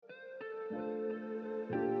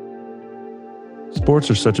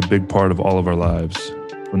Sports are such a big part of all of our lives.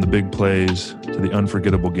 From the big plays to the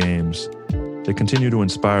unforgettable games, they continue to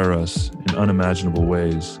inspire us in unimaginable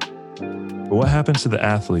ways. But what happens to the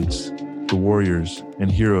athletes, the warriors,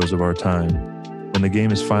 and heroes of our time when the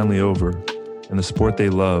game is finally over and the sport they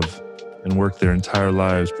love and work their entire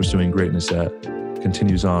lives pursuing greatness at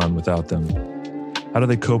continues on without them? How do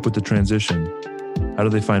they cope with the transition? How do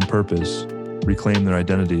they find purpose, reclaim their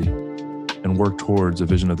identity, and work towards a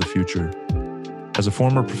vision of the future? As a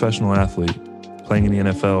former professional athlete, playing in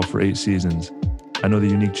the NFL for 8 seasons, I know the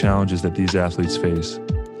unique challenges that these athletes face.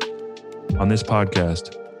 On this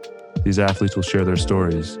podcast, these athletes will share their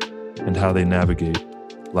stories and how they navigate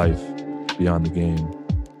life beyond the game.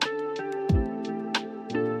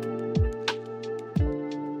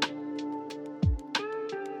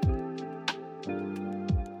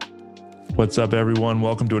 What's up, everyone?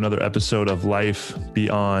 Welcome to another episode of Life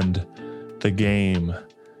Beyond the Game.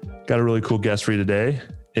 Got a really cool guest for you today.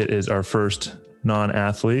 It is our first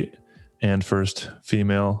non-athlete and first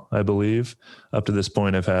female, I believe. Up to this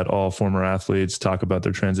point, I've had all former athletes talk about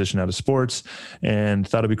their transition out of sports and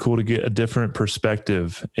thought it'd be cool to get a different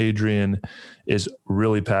perspective. Adrienne is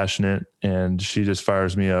really passionate and she just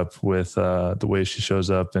fires me up with the way she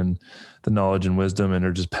shows up and the knowledge and wisdom and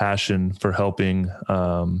her just passion for helping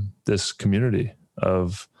this community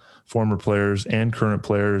of former players and current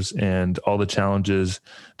players and all the challenges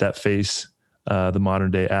that face the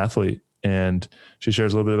modern day athlete. And she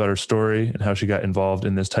shares a little bit about her story and how she got involved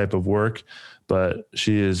in this type of work. But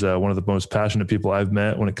she is one of the most passionate people I've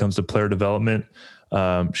met when it comes to player development.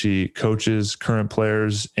 She coaches current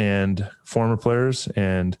players and former players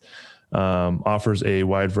and offers a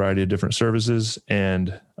wide variety of different services.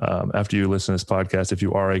 And after you listen to this podcast, if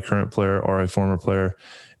you are a current player or a former player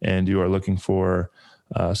and you are looking for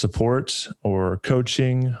support or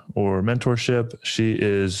coaching or mentorship, she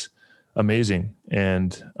is amazing.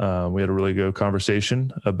 And we had a really good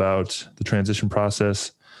conversation about the transition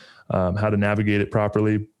process, how to navigate it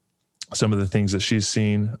properly, some of the things that she's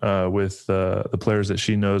seen with the players that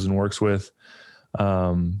she knows and works with.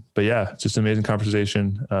 But yeah, just an amazing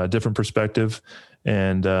conversation, different perspective.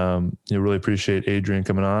 And really appreciate Adrienne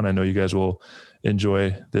coming on. I know you guys will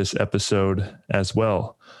enjoy this episode as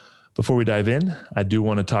well. Before we dive in, I do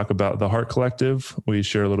want to talk about the Heart Collective. We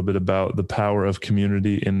share a little bit about the power of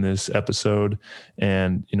community in this episode.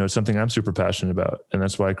 And, it's something I'm super passionate about. And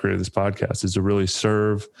that's why I created this podcast, is to really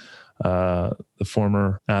serve the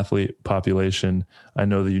former athlete population. I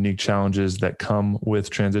know the unique challenges that come with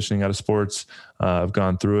transitioning out of sports. I've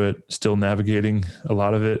gone through it, still navigating a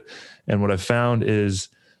lot of it. And what I've found is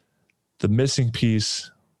the missing piece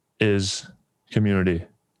is community.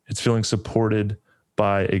 It's feeling supported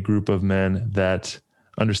by a group of men that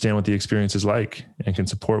understand what the experience is like and can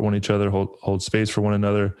support one each other, hold space for one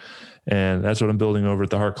another. And that's what I'm building over at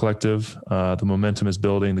the Heart Collective. The momentum is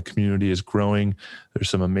building. The community is growing. There's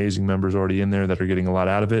some amazing members already in there that are getting a lot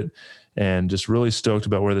out of it, and just really stoked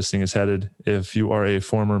about where this thing is headed. If you are a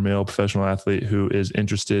former male professional athlete who is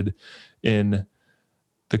interested in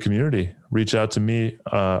the community, reach out to me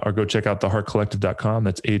or go check out theheartcollective.com.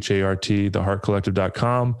 That's HART,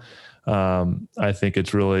 theheartcollective.com. I think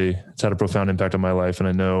it's had a profound impact on my life. And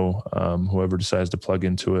I know whoever decides to plug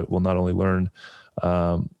into it will not only learn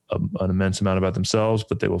an immense amount about themselves,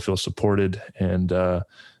 but they will feel supported. And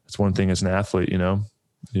it's one thing as an athlete,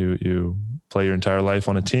 you play your entire life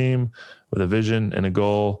on a team with a vision and a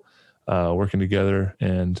goal, working together.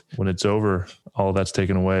 And when it's over, all of that's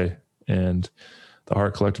taken away. And the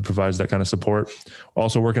Heart Collective provides that kind of support.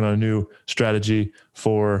 Also working on a new strategy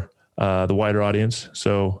for the wider audience.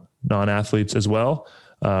 So non-athletes as well.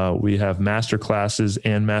 We have master classes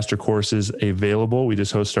and master courses available. We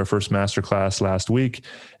just hosted our first master class last week,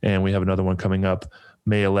 and we have another one coming up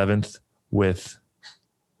May 11th with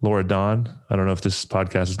Laura Dawn. I don't know if this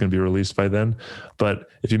podcast is going to be released by then, but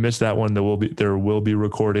if you missed that one, there will be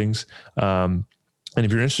recordings. And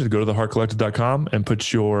if you're interested, go to theheartcollective.com and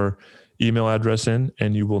put your email address in,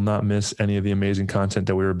 and you will not miss any of the amazing content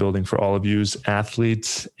that we are building for all of you,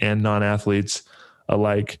 athletes and non-athletes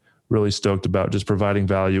alike. Really stoked about just providing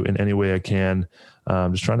value in any way I can.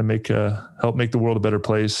 Just trying to help make the world a better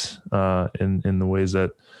place in the ways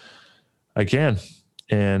that I can.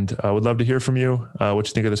 And I would love to hear from you, what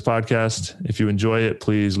you think of this podcast. If you enjoy it,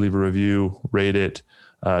 please leave a review, rate it,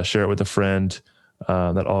 share it with a friend.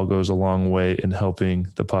 That all goes a long way in helping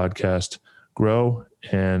the podcast grow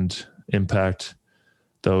and impact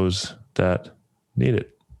those that need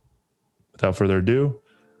it. Without further ado,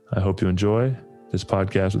 I hope you enjoy this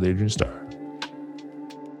podcast with Adrienne Starr.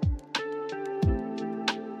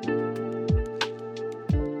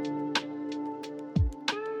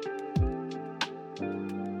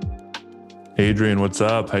 Adrienne, what's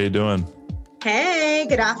up? How you doing? Hey,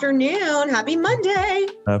 good afternoon. Happy Monday.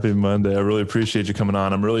 Happy Monday. I really appreciate you coming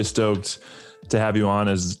on. I'm really stoked to have you on.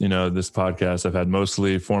 As you know, this podcast, I've had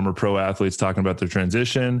mostly former pro athletes talking about their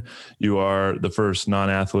transition. You are the first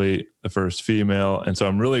non-athlete, the first female. And so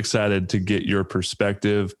I'm really excited to get your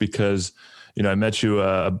perspective because, I met you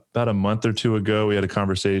about a month or two ago. We had a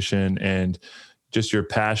conversation, and just your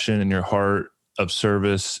passion and your heart of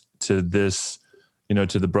service to this,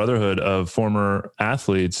 to the brotherhood of former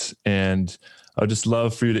athletes. And I would just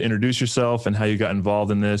love for you to introduce yourself and how you got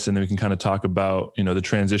involved in this. And then we can kind of talk about, the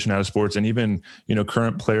transition out of sports and even,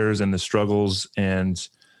 current players and the struggles and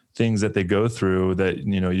things that they go through that,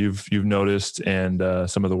 you've noticed and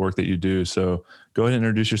some of the work that you do. So go ahead and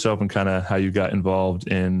introduce yourself and kind of how you got involved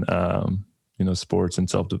in, sports and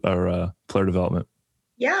player development.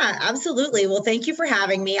 Yeah, absolutely. Well, thank you for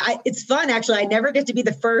having me. It's fun, actually. I never get to be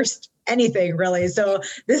the first anything, really. So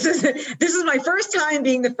this is my first time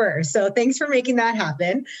being the first. So thanks for making that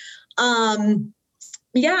happen.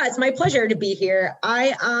 Yeah, it's my pleasure to be here.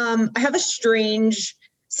 I have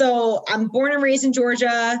so I'm born and raised in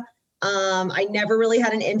Georgia. I never really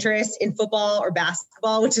had an interest in football or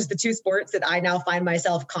basketball, which is the two sports that I now find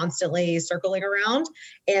myself constantly circling around,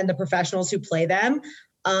 and the professionals who play them.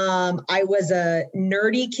 I was a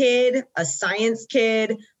nerdy kid, a science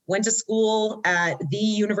kid, went to school at the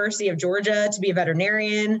University of Georgia to be a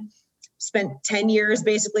veterinarian, spent 10 years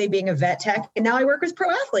basically being a vet tech, and now I work with pro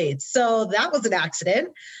athletes. So that was an accident.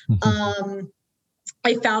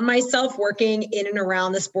 I found myself working in and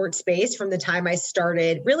around the sports space from the time I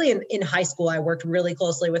started. Really in high school, I worked really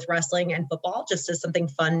closely with wrestling and football just as something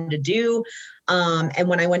fun to do. And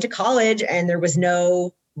when I went to college and there was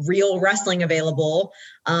no real wrestling available,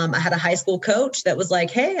 I had a high school coach that was like,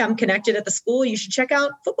 "Hey, I'm connected at the school. You should check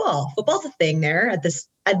out football. Football's a thing there at this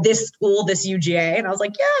school, this UGA." And I was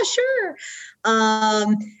like, "Yeah, sure."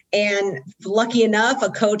 And lucky enough, a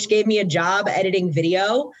coach gave me a job editing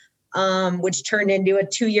video, which turned into a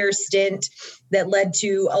 2-year stint that led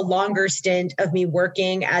to a longer stint of me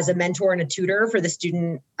working as a mentor and a tutor for the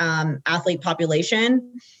student athlete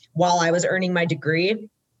population while I was earning my degree.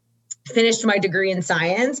 Finished my degree in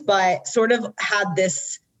science, but sort of had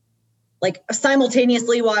this, like,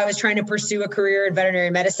 simultaneously while I was trying to pursue a career in veterinary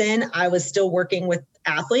medicine, I was still working with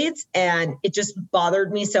athletes. And it just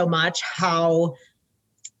bothered me so much how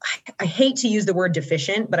I hate to use the word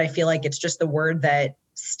deficient, but I feel like it's just the word that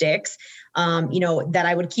sticks, that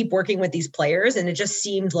I would keep working with these players. And it just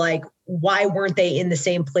seemed like, why weren't they in the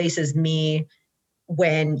same place as me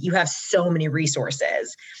when you have so many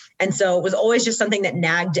resources? And so it was always just something that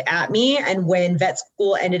nagged at me. And when vet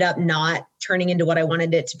school ended up not turning into what I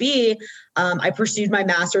wanted it to be, I pursued my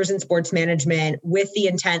master's in sports management with the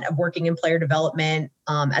intent of working in player development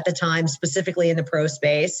at the time, specifically in the pro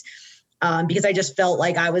space. Because I just felt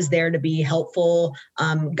like I was there to be helpful.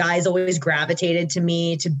 Guys always gravitated to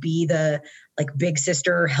me to be the big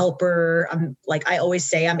sister helper. I always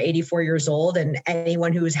say I'm 84 years old, and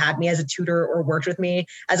anyone who has had me as a tutor or worked with me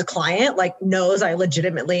as a client knows I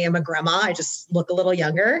legitimately am a grandma. I just look a little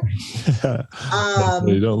younger.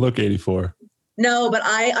 You don't look 84. No, but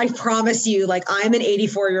I promise you, I'm an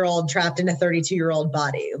 84-year-old trapped in a 32-year-old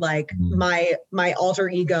body. My alter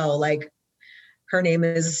ego, her name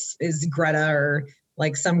is Greta, or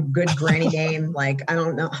some good granny name. I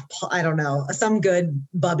don't know, some good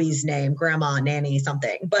bubby's name, grandma, nanny,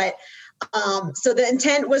 something. But so the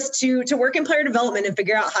intent was to work in player development and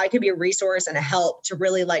figure out how I could be a resource and a help to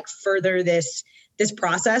really further this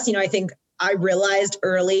process. I think I realized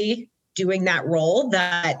early doing that role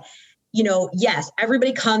that, yes,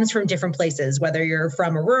 everybody comes from different places, whether you're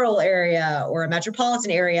from a rural area or a metropolitan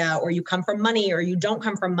area, or you come from money, or you don't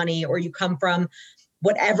come from money, or you come from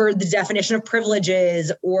whatever the definition of privilege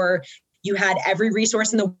is, or you had every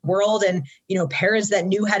resource in the world and, parents that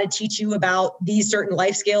knew how to teach you about these certain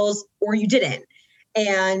life skills, or you didn't.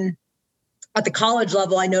 And at the college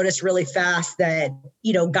level, I noticed really fast that,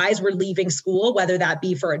 guys were leaving school, whether that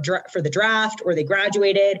be for the draft or they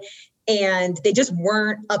graduated, and they just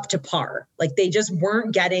weren't up to par. They just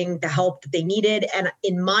weren't getting the help that they needed. And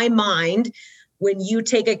in my mind, when you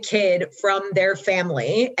take a kid from their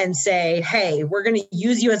family and say, "Hey, we're going to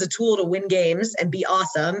use you as a tool to win games and be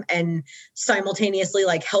awesome," and simultaneously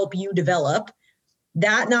help you develop,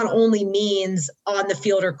 that not only means on the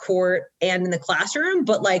field or court and in the classroom,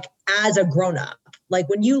 but as a grown-up.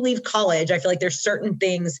 When you leave college, I feel like there's certain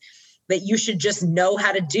things that you should just know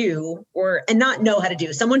how to do, and not know how to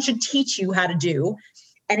do. Someone should teach you how to do.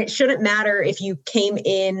 And it shouldn't matter if you came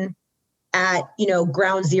in at,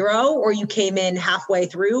 ground zero, or you came in halfway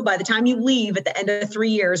through. By the time you leave at the end of 3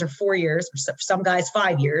 years or 4 years, for some guys,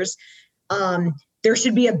 5 years, there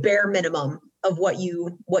should be a bare minimum of what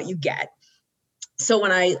you get. So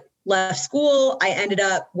when I left school, I ended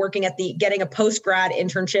up getting a post-grad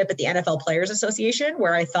internship at the NFL Players Association,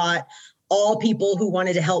 where I thought all people who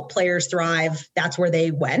wanted to help players thrive, that's where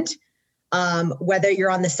they went. Whether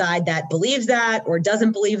you're on the side that believes that or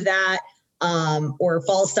doesn't believe that, or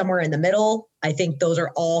falls somewhere in the middle, I think those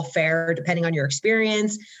are all fair depending on your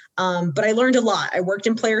experience. But I learned a lot. I worked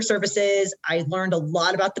in player services. I learned a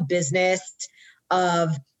lot about the business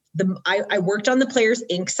of I worked on the Players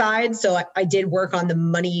Inc. side. So I did work on the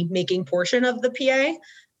money making portion of the PA.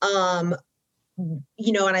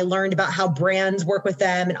 And I learned about how brands work with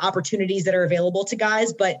them and opportunities that are available to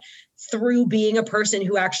guys. But through being a person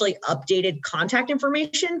who actually updated contact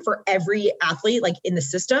information for every athlete, like in the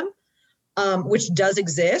system, which does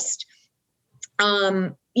exist,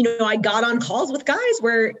 I got on calls with guys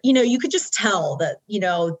where, you could just tell that,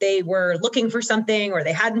 they were looking for something or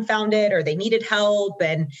they hadn't found it or they needed help.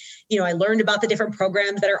 And, I learned about the different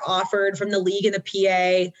programs that are offered from the league and the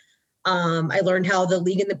PA. I learned how the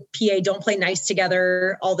league and the PA don't play nice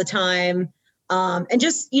together all the time. And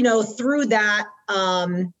just, through that,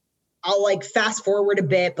 I'll like fast forward a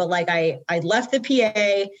bit, but like I left the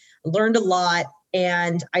PA, learned a lot,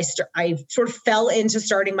 and I sort of fell into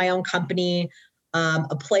starting my own company.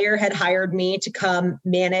 A player had hired me to come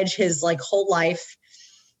manage his like whole life.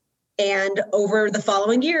 And over the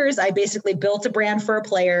following years, I basically built a brand for a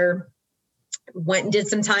player, went and did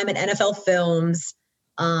some time at NFL Films,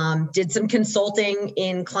 did some consulting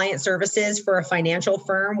in client services for a financial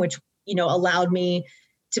firm, which, allowed me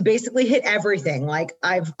to basically hit everything. Like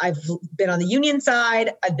I've been on the union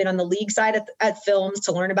side, I've been on the league side at Films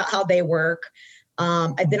to learn about how they work.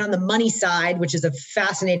 I've been on the money side, which is a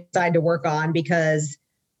fascinating side to work on because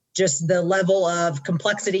just the level of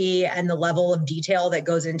complexity and the level of detail that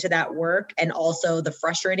goes into that work, and also the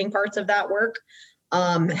frustrating parts of that work,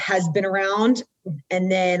 has been around.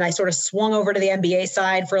 And then I sort of swung over to the NBA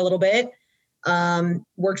side for a little bit,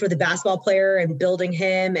 worked with a basketball player and building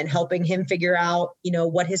him and helping him figure out,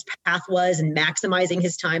 what his path was and maximizing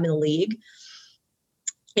his time in the league.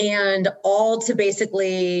 And all to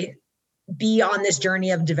basically be on this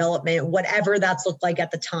journey of development, whatever that's looked like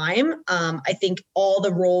at the time. I think all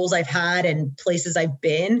the roles I've had and places I've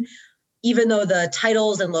been, even though the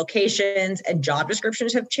titles and locations and job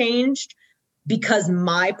descriptions have changed, because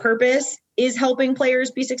my purpose is helping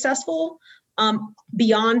players be successful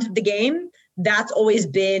beyond the game, that's always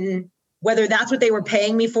been, whether that's what they were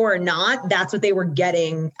paying me for or not, that's what they were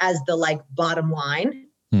getting as the like bottom line.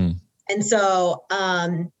 And so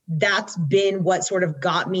that's been what sort of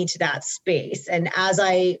got me to that space. And as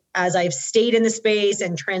I've stayed in the space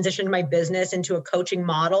and transitioned my business into a coaching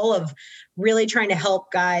model of really trying to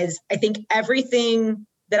help guys, I think everything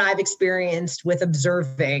that I've experienced with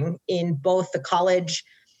observing in both the college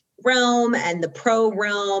realm and the pro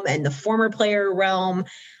realm and the former player realm,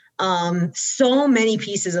 so many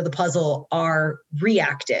pieces of the puzzle are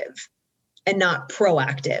reactive and not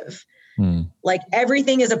proactive. Like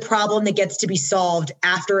everything is a problem that gets to be solved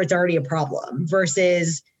after it's already a problem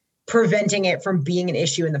versus preventing it from being an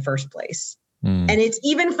issue in the first place. And it's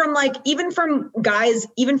even from guys,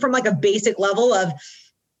 even from like a basic level of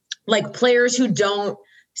like players who don't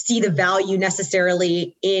see the value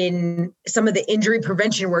necessarily in some of the injury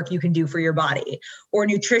prevention work you can do for your body or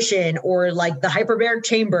nutrition or like the hyperbaric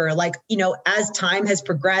chamber, like, as time has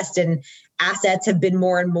progressed and assets have been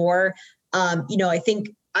more and more, I think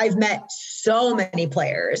I've met so many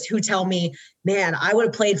players who tell me, man, I would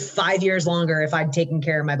have played 5 years longer if I'd taken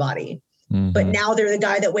care of my body. But now they're the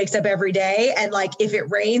guy that wakes up every day. And like, if it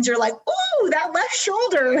rains, you're like, oh, that left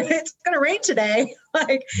shoulder, it's going to rain today.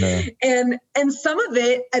 And some of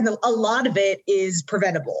it, and a lot of it is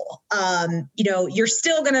preventable. You're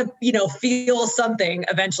still going to, feel something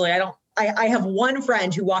eventually. I have one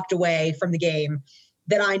friend who walked away from the game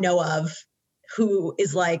that I know of who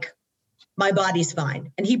is like, my body's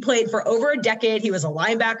fine. And he played for over a decade. He was a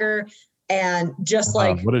linebacker and just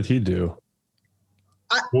like, what did he do?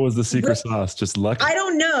 What was the secret sauce? Just luck? I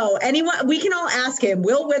don't know. Anyone, we can all ask him.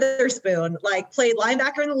 Will Witherspoon played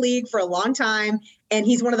linebacker in the league for a long time. And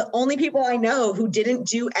he's one of the only people I know who didn't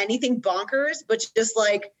do anything bonkers, but just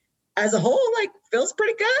like as a whole, like feels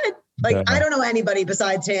pretty good. I don't know anybody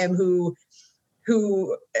besides him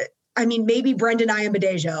who, I mean, maybe Brendan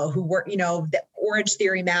Iambadejo, who worked, the Orange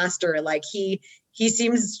Theory master. Like he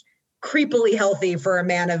seems creepily healthy for a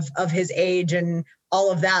man of his age and all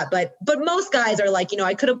of that. But most guys are like,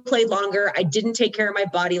 I could have played longer. I didn't take care of my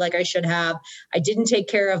body like I should have. I didn't take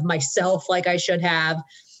care of myself like I should have.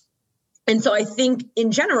 And so I think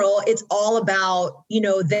in general, it's all about,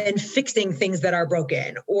 then fixing things that are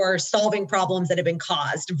broken or solving problems that have been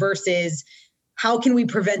caused versus how can we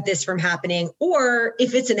prevent this from happening? Or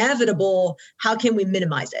if it's inevitable, how can we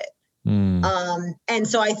minimize it? And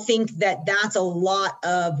so I think that that's a lot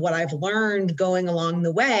of what I've learned going along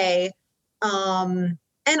the way.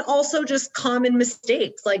 And also just common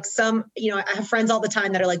mistakes. Like I have friends all the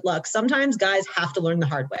time that are like, look, sometimes guys have to learn the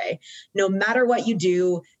hard way. No matter what you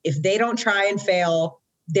do, if they don't try and fail,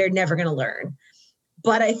 they're never going to learn.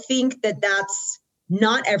 But I think that that's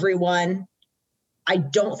not everyone. I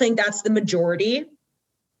don't think that's the majority.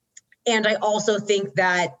 And I also think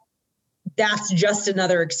that that's just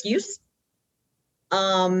another excuse.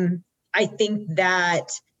 I think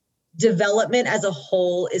that development as a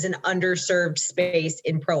whole is an underserved space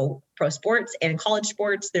in pro sports and college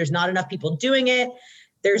sports. There's not enough people doing it.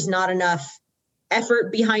 There's not enough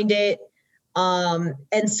effort behind it.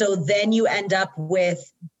 And so then you end up with,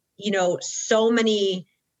 so many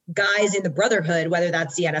guys in the brotherhood, whether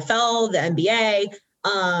that's the NFL, the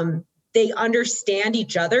NBA, they understand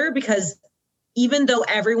each other because even though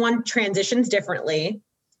everyone transitions differently,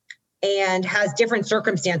 and has different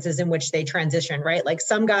circumstances in which they transition, right? Like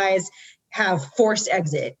some guys have forced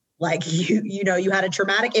exit, like you had a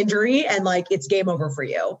traumatic injury and like it's game over for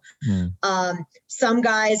you. Some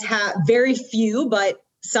guys have very few, but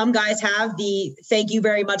some guys have the thank you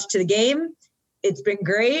very much to the game. It's been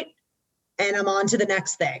great. And I'm on to the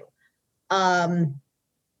next thing. And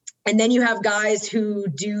then you have guys who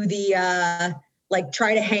do the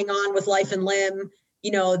try to hang on with life and limb.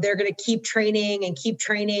 They're going to keep training and keep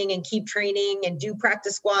training and keep training and do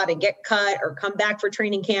practice squad and get cut or come back for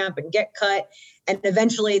training camp and get cut. And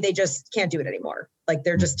eventually they just can't do it anymore. Like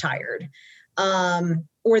they're just tired.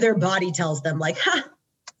 Or their body tells them like,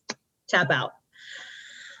 tap out.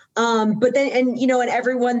 But then, and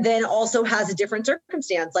everyone then also has a different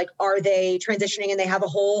circumstance. Like, are they transitioning and they have a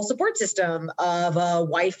whole support system of a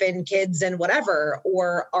wife and kids and whatever?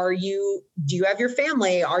 Or do you have your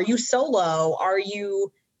family? Are you solo? Are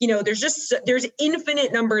you, there's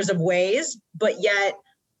infinite numbers of ways, but yet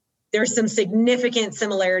there's some significant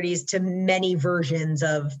similarities to many versions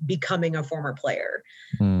of becoming a former player.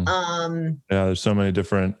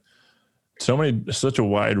 There's such a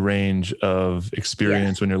wide range of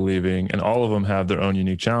experience when you're leaving, and all of them have their own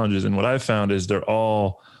unique challenges. And what I've found is they're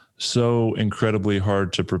all so incredibly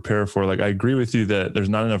hard to prepare for. Like, I agree with you that there's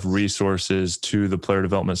not enough resources to the player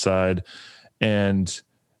development side. And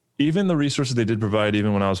even the resources they did provide,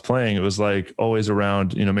 even when I was playing, it was like always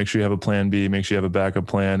around, make sure you have a plan B, make sure you have a backup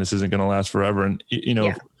plan. This isn't going to last forever. And,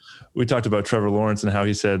 we talked about Trevor Lawrence and how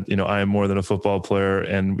he said, I am more than a football player.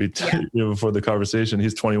 And before the conversation,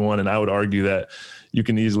 he's 21. And I would argue that you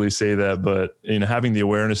can easily say that, but having the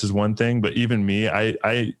awareness is one thing. But even me,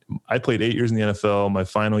 I played 8 years in the NFL. My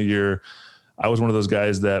final year, I was one of those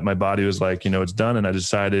guys that my body was like, it's done. And I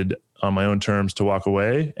decided on my own terms to walk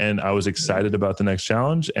away. And I was excited about the next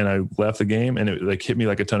challenge. And I left the game and it hit me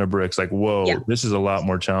like a ton of bricks. Like, whoa, this is a lot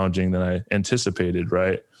more challenging than I anticipated.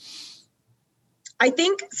 Right. I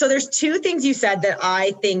think, so there's two things you said that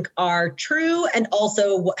I think are true and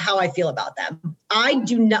also how I feel about them.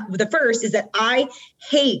 The first is that I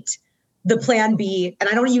hate the plan B, and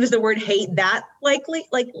I don't use the word hate that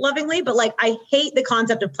lovingly, but I hate the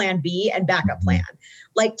concept of plan B and backup plan.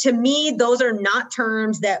 Like, to me, those are not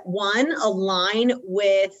terms that align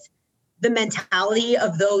with the mentality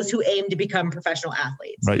of those who aim to become professional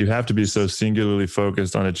athletes. Right. You have to be so singularly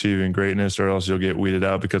focused on achieving greatness, or else you'll get weeded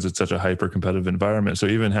out because it's such a hyper competitive environment. So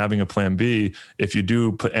even having a plan B, if you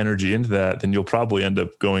do put energy into that, then you'll probably end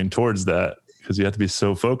up going towards that, because you have to be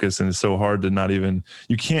so focused, and it's so hard to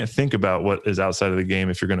you can't think about what is outside of the game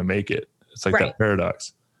if you're going to make it. It's like that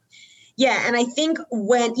paradox. Yeah. And I think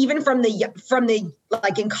even from the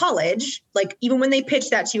in college, even when they pitch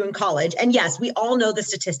that to you in college, and yes, we all know the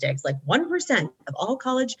statistics, 1% of all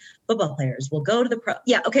college football players will go to the pro.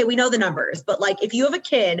 Yeah. Okay. We know the numbers, but if you have a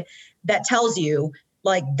kid that tells you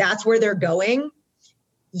that's where they're going,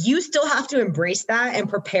 you still have to embrace that and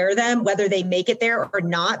prepare them, whether they make it there or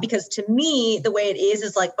not. Because to me, the way it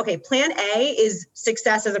is okay, plan A is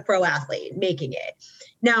success as a pro athlete, making it.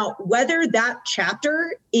 Now, whether that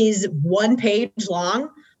chapter is 1 page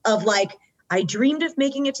long of I dreamed of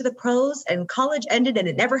making it to the pros and college ended and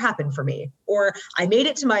it never happened for me, or I made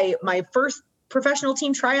it to my first professional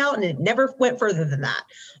team tryout and it never went further than that.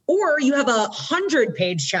 Or you have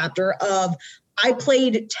 100-page chapter of I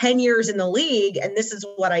played 10 years in the league and this is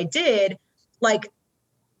what I did.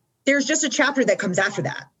 There's just a chapter that comes after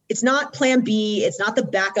that. it's not plan B. It's not the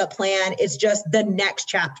backup plan. It's just the next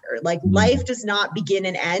chapter. Like life does not begin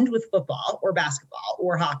and end with football or basketball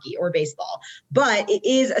or hockey or baseball, but it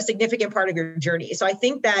is a significant part of your journey. So I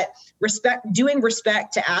think that doing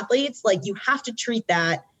respect to athletes, like you have to treat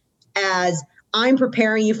that as I'm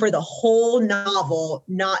preparing you for the whole novel,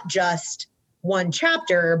 not just one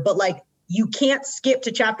chapter, but like you can't skip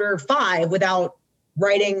to chapter 5 without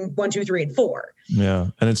writing 1, 2, 3, and 4. Yeah.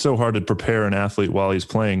 And it's so hard to prepare an athlete while he's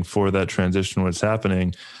playing for that transition when it's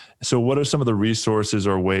happening. So what are some of the resources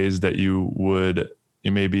or ways that you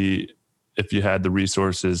maybe, if you had the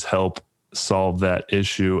resources, help solve that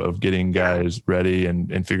issue of getting guys ready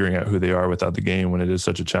and figuring out who they are without the game when it is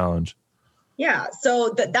such a challenge? Yeah.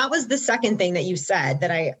 So that was the second thing that you said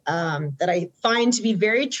that I find to be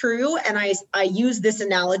very true. And I use this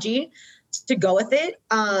analogy to go with it.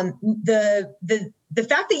 The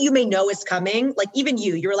fact that you may know it's coming, like even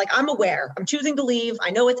you're like, I'm aware, I'm choosing to leave.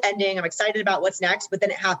 I know it's ending. I'm excited about what's next, but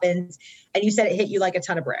then it happens. And you said it hit you like a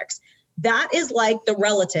ton of bricks. That is like the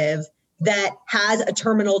relative that has a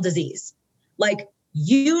terminal disease. Like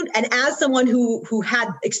and as someone who had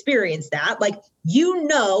experienced that, like,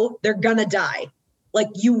 they're gonna die. Like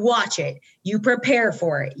you watch it, you prepare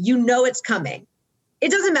for it, it's coming. It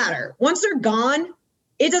doesn't matter. Once they're gone,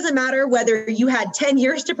 it doesn't matter whether you had 10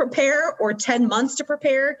 years to prepare or 10 months to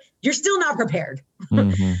prepare, you're still not prepared.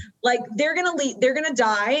 Mm-hmm. Like they're going to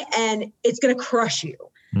die and it's going to crush you.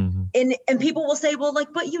 Mm-hmm. And people will say, well,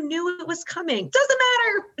 like, but you knew it was coming.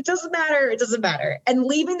 It doesn't matter. And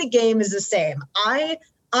leaving the game is the same. I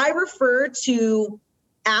refer to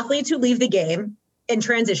athletes who leave the game in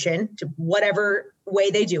transition to whatever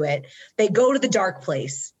way they do it. They go to the dark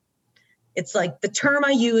place. It's like the term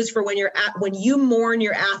I use for when you mourn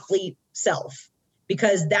your athlete self,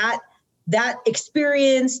 because that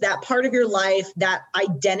experience, that part of your life, that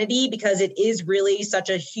identity, because it is really such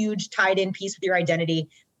a huge tied in piece with your identity.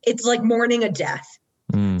 It's like mourning a death.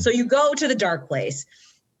 So you go to the dark place.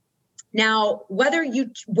 Now, whether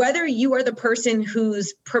you are the person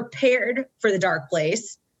who's prepared for the dark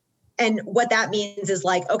place, and what that means is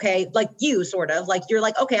like, okay, like you sort of like, you're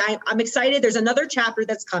like, okay, I'm excited. There's another chapter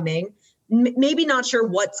that's coming. Maybe not sure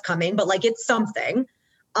what's coming, but like it's something.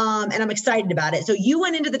 And I'm excited about it. So you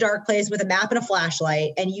went into the dark place with a map and a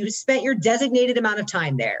flashlight and you spent your designated amount of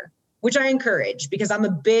time there, which I encourage because I'm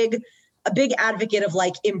a big advocate of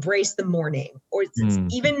like embrace the mourning, or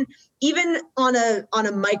even on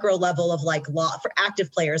a micro level of like for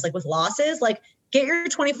active players, like with losses, like get your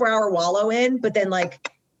 24-hour wallow in, but then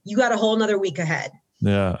like you got a whole nother week ahead.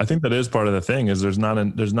 Yeah. I think that is part of the thing is there's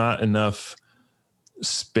not enough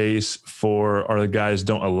space or the guys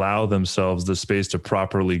don't allow themselves the space to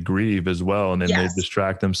properly grieve as well. And then they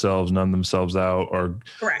distract themselves, numb themselves out, or,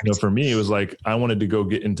 for me, it was like, I wanted to go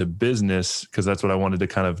get into business because that's what I wanted to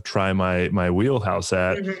kind of try my wheelhouse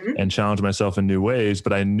at and challenge myself in new ways.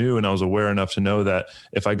 But I knew, and I was aware enough to know that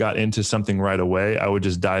if I got into something right away, I would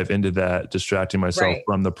just dive into that, distracting myself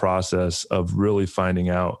from the process of really finding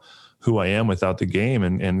out who I am without the game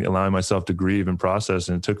and allowing myself to grieve and process.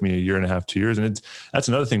 And it took me 1.5 years, 2 years. And that's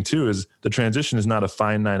another thing too, is the transition is not a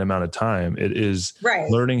finite amount of time. It is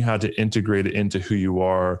learning how to integrate it into who you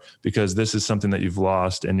are, because this is something that you've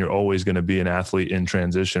lost and you're always going to be an athlete in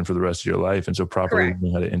transition for the rest of your life. And so properly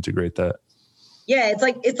learning how to integrate that. Yeah.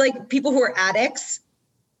 It's like people who are addicts,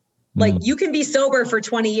 like you can be sober for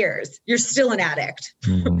 20 years. You're still an addict.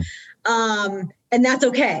 And that's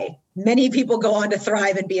okay. Many people go on to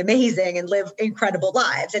thrive and be amazing and live incredible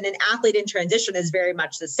lives. And an athlete in transition is very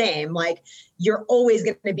much the same. Like you're always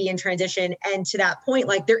going to be in transition. And to that point,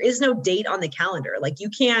 like there is no date on the calendar. Like you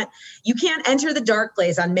can't enter the dark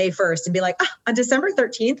place on May 1st and be like, on December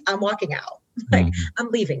 13th, I'm walking out. Like I'm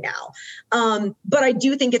leaving now. But I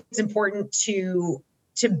do think it's important to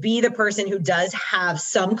be the person who does have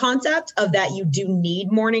some concept of that you do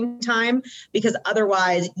need morning time, because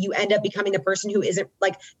otherwise you end up becoming the person who isn't,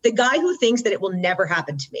 like the guy who thinks that it will never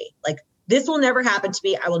happen to me. Like this will never happen to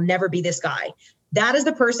me. I will never be this guy. That is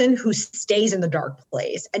the person who stays in the dark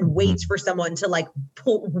place and waits for someone to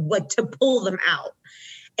pull them out.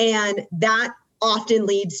 And that often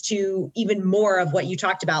leads to even more of what you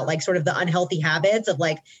talked about, like sort of the unhealthy habits of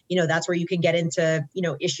like, that's where you can get into,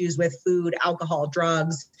 issues with food, alcohol,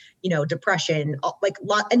 drugs, depression,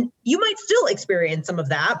 and you might still experience some of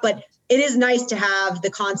that, but it is nice to have the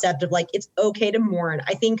concept of like, it's okay to mourn.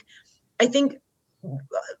 I think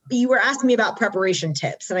you were asking me about preparation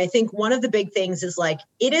tips. And I think one of the big things is like,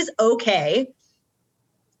 it is okay.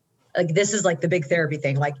 Like, this is like the big therapy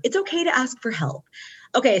thing. Like, it's okay to ask for help.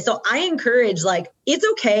 Okay. So I encourage, like, it's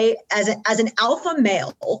okay as an alpha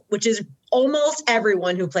male, which is almost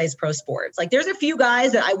everyone who plays pro sports. Like there's a few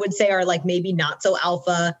guys that I would say are like maybe not so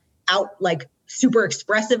alpha out, like super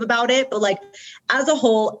expressive about it. But like as a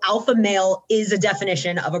whole, alpha male is a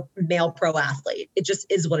definition of a male pro athlete. It just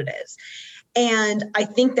is what it is. And I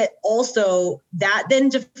think that also that then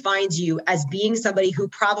defines you as being somebody who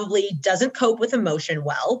probably doesn't cope with emotion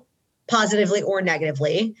well, positively or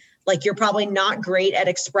negatively. Like you're probably not great at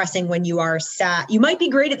expressing when you are sad. You might be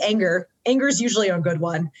great at anger. Anger is usually a good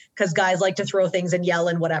one because guys like to throw things and yell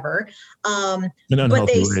and whatever. In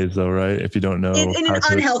unhealthy ways though, right? If you don't know. In an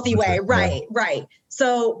unhealthy way. Right, right.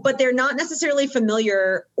 So, but they're not necessarily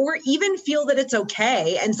familiar or even feel that it's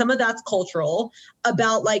okay. And some of that's cultural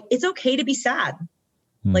about like, it's okay to be sad.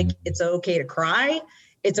 Like it's okay to cry.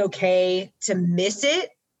 It's okay to miss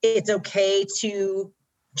it. It's okay to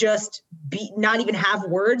just be, not even have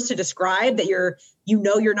words to describe that you're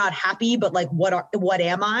not happy, but like, what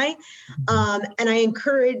am I? And I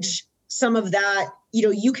encourage some of that,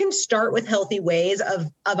 you can start with healthy ways of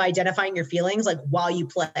identifying your feelings, like while you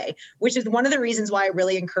play, which is one of the reasons why I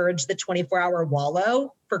really encourage the 24-hour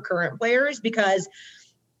wallow for current players, because,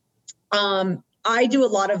 I do a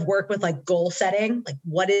lot of work with like goal setting, like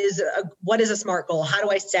what is a SMART goal? How do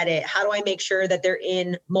I set it? How do I make sure that they're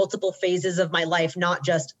in multiple phases of my life? Not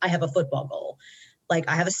just, I have a football goal. Like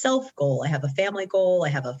I have a self goal, I have a family goal, I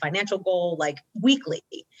have a financial goal, like weekly.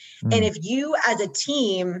 And if you as a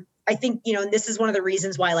team, I think, and this is one of the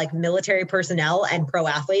reasons why like military personnel and pro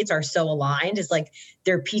athletes are so aligned, is like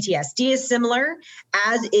their PTSD is similar,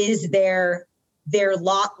 as is their there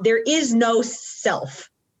is no self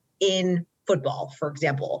in football, for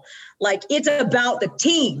example. Like it's about the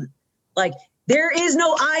team. Like there is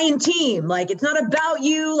no I in team. Like it's not about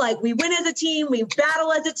you. Like we win as a team, we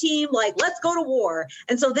battle as a team, like let's go to war.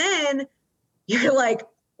 And so then you're like,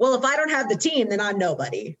 well, if I don't have the team, then I'm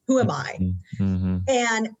nobody. Who am I?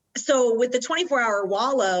 And so with the 24-hour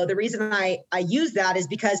wallow, the reason I use that is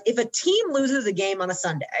because if a team loses a game on a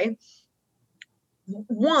Sunday,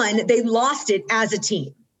 one, they lost it as a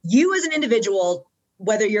team. You as an individual,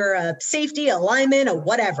 whether you're a safety, a lineman, or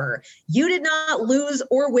whatever, you did not lose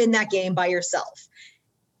or win that game by yourself.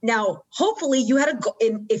 Now, hopefully you had a goal.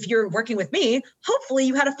 If you're working with me, hopefully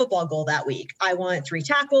you had a football goal that week. I want 3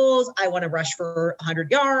 tackles. I want to rush for 100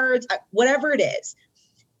 yards, whatever it is.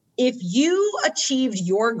 If you achieved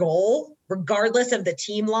your goal, regardless of the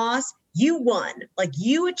team loss, you won. Like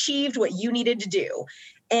you achieved what you needed to do.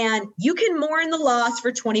 And you can mourn the loss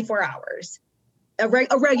for 24 hours. A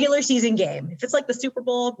regular season game. If it's like the Super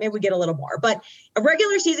Bowl, maybe we get a little more. But a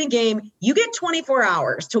regular season game, you get 24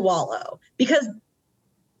 hours to wallow, because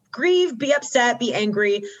grieve, be upset, be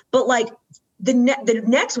angry. But like the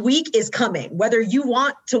next week is coming, whether you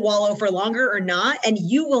want to wallow for longer or not. And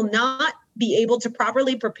you will not be able to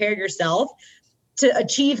properly prepare yourself to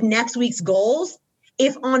achieve next week's goals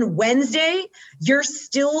if on Wednesday you're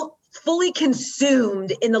still fully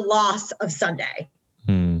consumed in the loss of Sunday.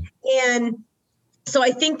 And so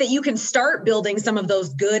I think that you can start building some of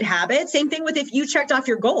those good habits. Same thing with if you checked off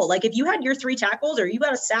your goal. Like if you had your 3 tackles or you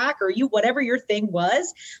got a sack or you, whatever your thing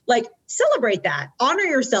was, like celebrate that, honor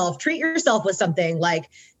yourself, treat yourself with something, like,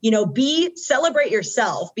 celebrate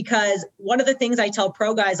yourself. Because one of the things I tell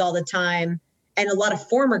pro guys all the time, and a lot of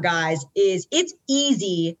former guys, is it's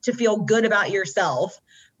easy to feel good about yourself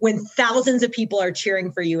when thousands of people are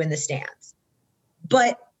cheering for you in the stands,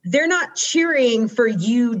 but they're not cheering for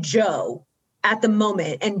you, Joe, at the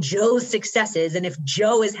moment and Joe's successes. And if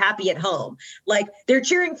Joe is happy at home, like they're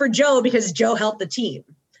cheering for Joe because Joe helped the team.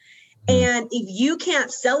 And if you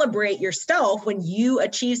can't celebrate yourself when you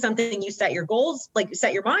achieve something, you set your goals, like you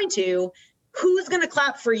set your mind to, who's going to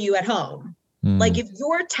clap for you at home? Like if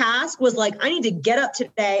your task was like, I need to get up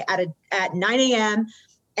today at 9 a.m.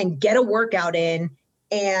 and get a workout in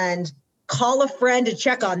and call a friend to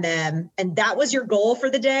check on them, and that was your goal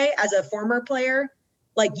for the day as a former player,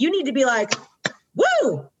 like you need to be like,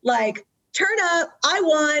 woo, like turn up, I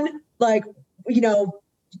won, like,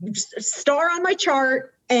 star on my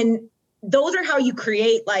chart. And those are how you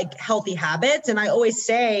create like healthy habits. And I always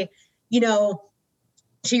say, to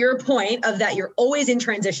your point of that, you're always in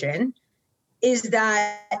transition, is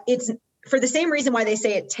that it's for the same reason why they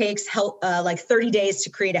say it takes like 30 days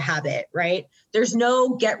to create a habit, right? There's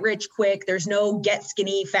no get rich quick. There's no get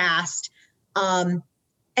skinny fast. And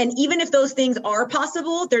even if those things are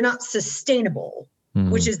possible, they're not sustainable,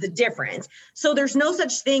 which is the difference. So there's no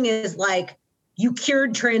such thing as like you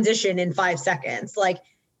cured transition in 5 seconds. Like,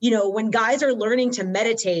 when guys are learning to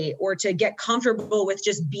meditate or to get comfortable with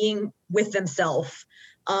just being with themselves,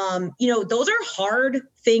 those are hard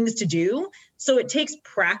things to do. So it takes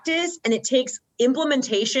practice, and it takes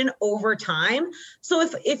implementation over time. So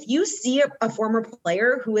if you see a former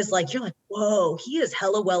player who is like, you're like, whoa, he is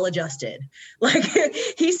hella well adjusted. Like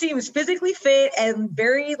he seems physically fit and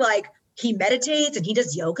very like, he meditates and he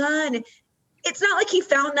does yoga. And it's not like he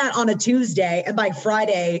found that on a Tuesday and by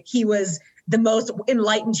Friday, he was the most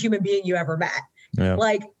enlightened human being you ever met. Yeah.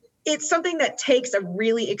 Like it's something that takes a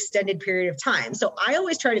really extended period of time. So I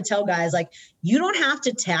always try to tell guys, like, you don't have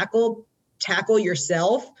to tackle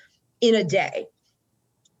yourself in a day.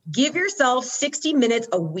 Give yourself 60 minutes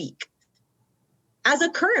a week. As a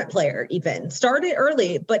current player, even start it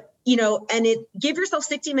early, but give yourself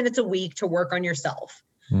 60 minutes a week to work on yourself.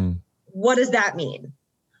 What does that mean?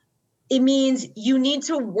 It means you need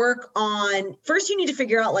to work on, first you need to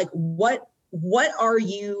figure out like, what are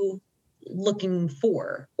you looking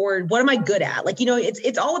for, or what am I good at? Like,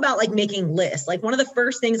 it's all about like making lists. Like one of the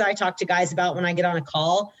first things I talk to guys about when I get on a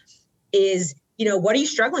call is, what are you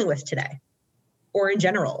struggling with today? Or in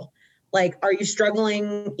general, like, are you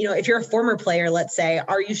struggling, if you're a former player, let's say,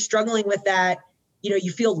 are you struggling with that?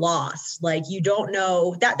 You feel lost, like you don't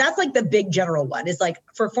know that's like the big general one is like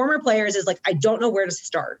for former players is like, I don't know where to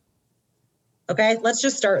start. Okay, let's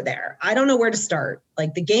just start there. I don't know where to start.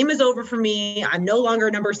 Like the game is over for me. I'm no longer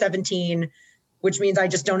number 17, which means I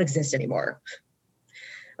just don't exist anymore.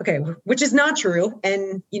 Okay, which is not true.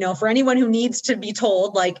 And, for anyone who needs to be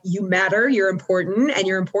told, like, you matter, you're important, and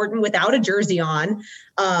you're important without a jersey on,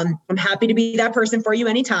 I'm happy to be that person for you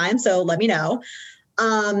anytime. So let me know.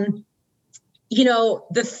 The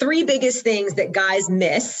three biggest things that guys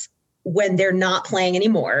miss when they're not playing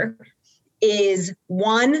anymore is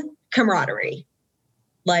one, camaraderie.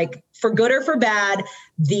 Like for good or for bad,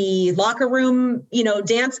 the locker room,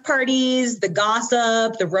 dance parties, the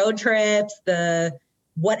gossip, the road trips, the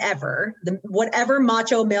whatever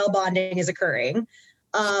macho male bonding is occurring,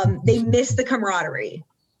 they miss the camaraderie.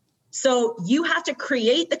 So you have to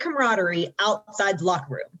create the camaraderie outside the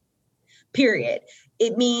locker room, period.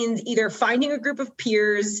 It means either finding a group of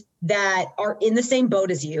peers that are in the same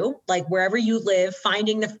boat as you, like wherever you live,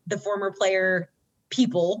 finding the former player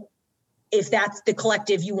people, if that's the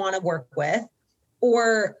collective you want to work with,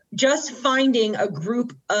 or just finding a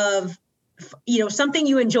group of something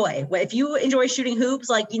you enjoy. If you enjoy shooting hoops,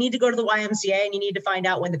 like you need to go to the YMCA and you need to find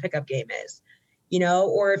out when the pickup game is,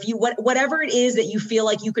 or if you, whatever it is that you feel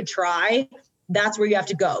like you could try, that's where you have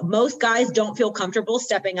to go. Most guys don't feel comfortable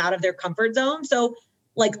stepping out of their comfort zone. So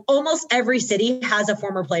like almost every city has a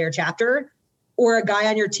former player chapter or a guy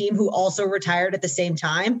on your team who also retired at the same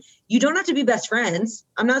time. You don't have to be best friends.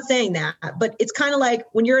 I'm not saying that, but it's kind of like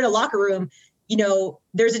when you're in a locker room,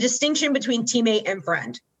 there's a distinction between teammate and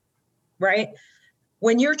friend. Right?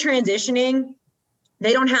 When you're transitioning,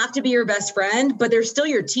 they don't have to be your best friend, but they're still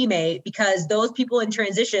your teammate because those people in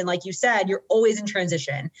transition, like you said, you're always in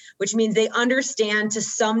transition, which means they understand to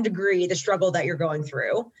some degree the struggle that you're going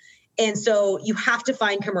through. And so you have to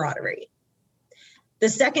find camaraderie. The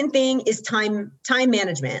second thing is time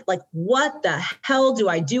management. Like, what the hell do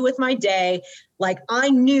I do with my day? Like,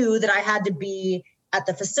 I knew that I had to be at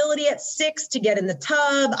the facility at 6 to get in the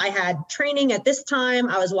tub. I had training at this time.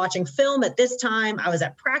 I was watching film at this time. I was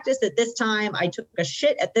at practice at this time. I took a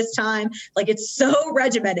shit at this time. Like, it's so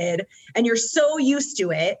regimented and you're so used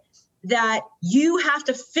to it that you have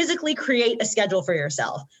to physically create a schedule for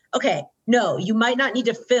yourself. Okay, no, you might not need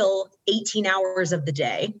to fill 18 hours of the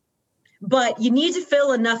day, but you need to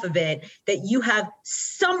fill enough of it that you have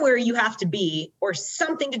somewhere you have to be or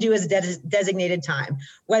something to do as a designated time.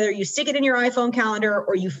 Whether you stick it in your iPhone calendar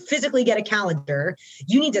or you physically get a calendar,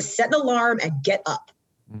 you need to set an alarm and get up.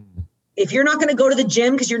 If you're not going to go to the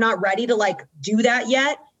gym because you're not ready to like do that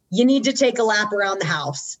yet, you need to take a lap around the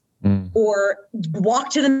house or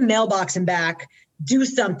walk to the mailbox and back, do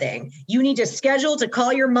something. You need to schedule to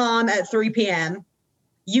call your mom at 3 p.m.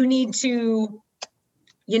 You need to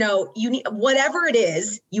you need whatever it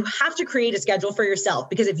is, you have to create a schedule for yourself,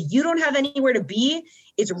 because if you don't have anywhere to be,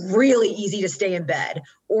 it's really easy to stay in bed,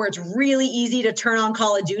 or it's really easy to turn on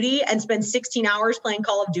Call of Duty and spend 16 hours playing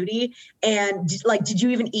Call of Duty. And like, did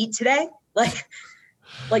you even eat today? Like,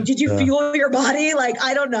 did you fuel your body? Like,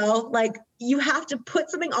 I don't know. Like, you have to put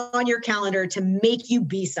something on your calendar to make you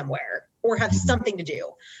be somewhere or have something to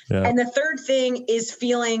do. Yeah. And the third thing is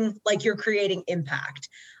feeling like you're creating impact.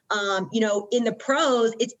 In the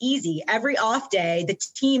pros, it's easy. Every off day, the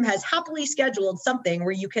team has happily scheduled something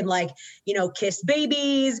where you can kiss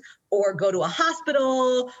babies or go to a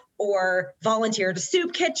hospital or volunteer at a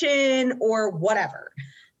soup kitchen or whatever.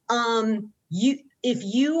 If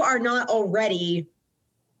you are not already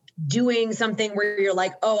doing something where you're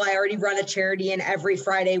like, oh, I already run a charity and every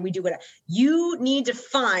Friday we do whatever. You need to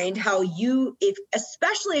find how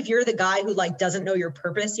especially if you're the guy who like doesn't know your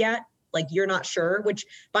purpose yet, like you're not sure, which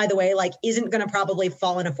by the way, like isn't going to probably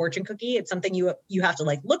fall in a fortune cookie. It's something you have to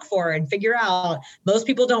like look for and figure out. Most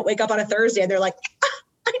people don't wake up on a Thursday and they're like,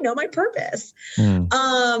 I know my purpose.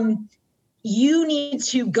 You need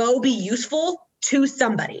to go be useful to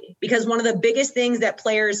somebody, because one of the biggest things that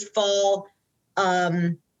players fall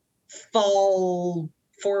for,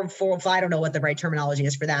 I don't know what the right terminology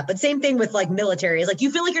is for that, but same thing with like military is like, you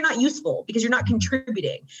feel like you're not useful because you're not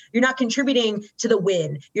contributing. You're not contributing to the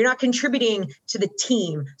win. You're not contributing to the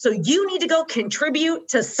team. So you need to go contribute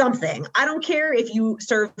to something. I don't care if you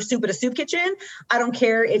serve soup at a soup kitchen. I don't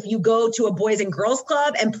care if you go to a boys and girls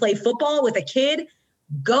club and play football with a kid.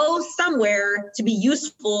 Go somewhere to be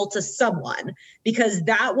useful to someone, because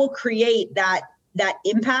that will create that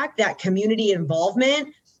impact, that community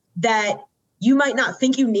involvement that you might not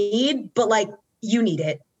think you need, but like you need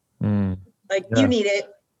it. You need it.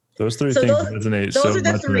 Those three things resonate so much. Those are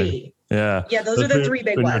the three. Yeah. Yeah. Those are the three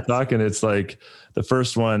big ones. When you're talking, it's like the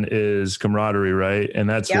first one is camaraderie, right? And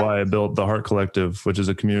that's why I built the Heart Collective, which is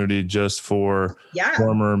a community just for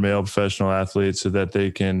former male professional athletes so that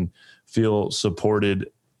they can feel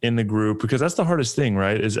supported in the group, because that's the hardest thing,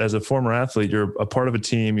 right? Is as a former athlete, you're a part of a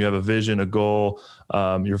team, you have a vision, a goal,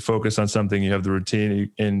 you're focused on something, you have the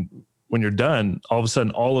routine, and when you're done, all of a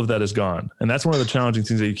sudden, all of that is gone. And that's one of the challenging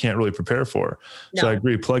things that you can't really prepare for. No. So I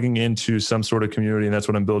agree, plugging into some sort of community, and that's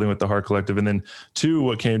what I'm building with the Heart Collective. And then two,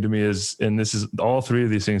 what came to me is, and this is all three of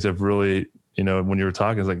these things have really, when you were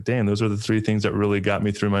talking, it's like, damn, those are the three things that really got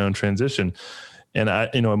me through my own transition. And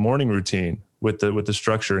a morning routine with the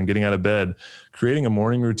structure and getting out of bed, creating a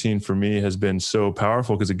morning routine for me has been so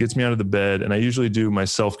powerful because it gets me out of the bed, and I usually do my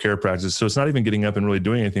self-care practice. So it's not even getting up and really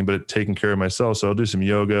doing anything, but taking care of myself. So I'll do some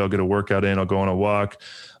yoga, I'll get a workout in, I'll go on a walk,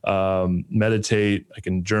 meditate, I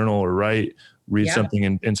can journal or write, read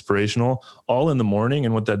something inspirational, all in the morning.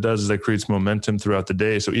 And what that does is that creates momentum throughout the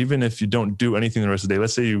day. So even if you don't do anything the rest of the day,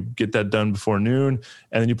 let's say you get that done before noon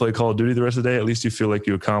and then you play Call of Duty the rest of the day, at least you feel like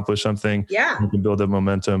you accomplished something. Yeah. You can build up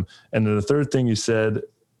momentum. And then the third thing you said,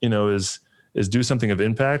 is do something of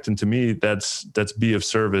impact. And to me, that's be of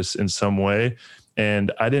service in some way.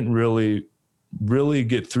 And I didn't really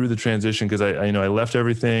get through the transition because I left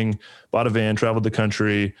everything, bought a van, traveled the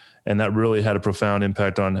country, and that really had a profound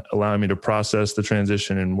impact on allowing me to process the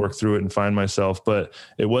transition and work through it and find myself. But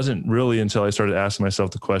it wasn't really until I started asking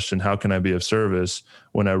myself the question, how can I be of service,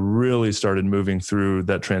 when I really started moving through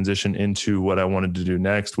that transition into what I wanted to do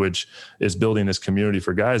next, which is building this community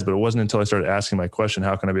for guys. But it wasn't until I started asking my question,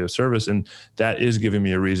 how can I be of service? And that is giving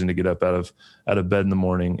me a reason to get up out of bed in the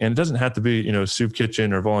morning. And it doesn't have to be, soup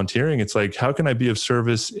kitchen or volunteering. It's like, how can I be of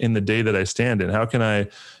service in the day that I stand in? How can I,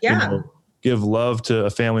 give love to a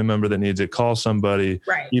family member that needs it, call somebody,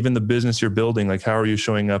 right? Even the business you're building, like how are you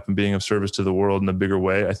showing up and being of service to the world in a bigger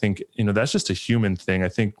way? I think, that's just a human thing. I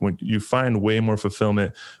think when you find way more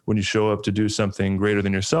fulfillment when you show up to do something greater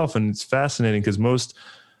than yourself. And it's fascinating because most,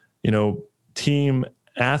 team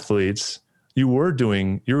athletes, you were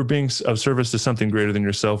being of service to something greater than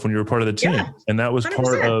yourself when you were part of the team. Yeah, and that was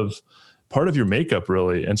 100%. part of your makeup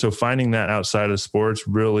really. And so finding that outside of sports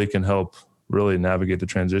really can help really navigate the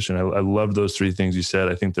transition. I love those three things you said.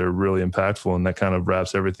 I think they're really impactful, and that kind of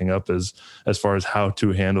wraps everything up as far as how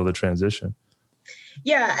to handle the transition.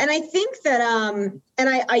 Yeah. And I think that, and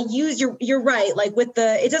I use you're right. Like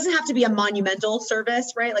it doesn't have to be a monumental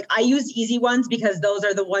service, right? Like I use easy ones because those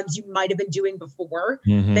are the ones you might've been doing before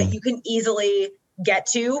that you can easily get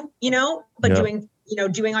to, but doing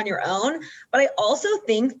on your own. But I also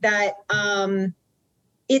think that,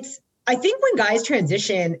 I think when guys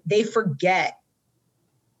transition, they forget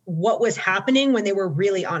what was happening when they were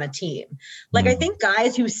really on a team. Like, I think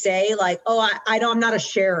guys who say like, oh, I'm not a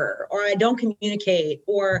sharer, or I don't communicate,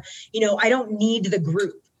 or, I don't need the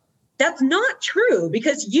group. That's not true,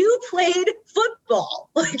 because you played football.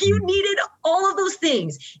 Like you needed all of those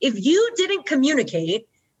things. If you didn't communicate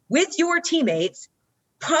with your teammates,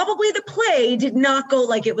 probably the play did not go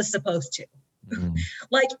like it was supposed to.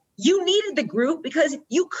 Like you needed the group because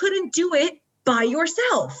you couldn't do it by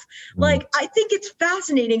yourself. Like, I think it's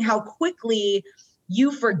fascinating how quickly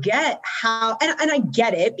you forget how, and I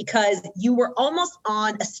get it because you were almost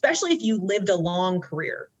on, especially if you lived a long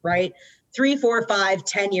career, right? 3, 4, 5,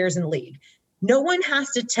 10 years in the league. No one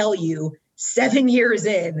has to tell you 7 years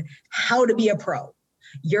in how to be a pro.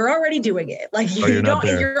 You're already doing it. Like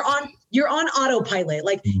you're on, you're on autopilot.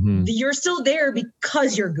 Like you're still there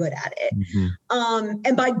because you're good at it.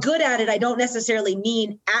 And by good at it, I don't necessarily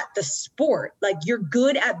mean at the sport. Like you're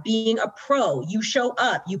good at being a pro. You show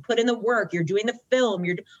up, you put in the work, you're doing the film,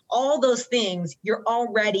 you're all those things you're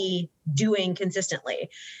already doing consistently.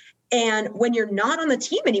 And when you're not on the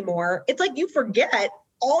team anymore, it's like you forget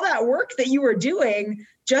all that work that you were doing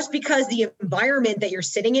just because the environment that you're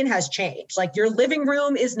sitting in has changed. Like your living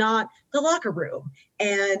room is not the locker room,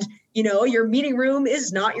 and your meeting room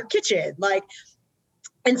is not your kitchen. Like,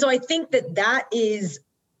 and so I think that is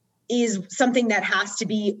something that has to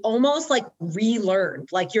be almost like relearned.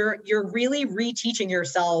 Like you're really reteaching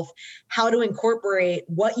yourself how to incorporate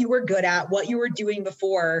what you were good at, what you were doing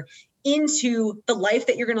before, into the life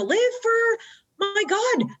that you're going to live for, my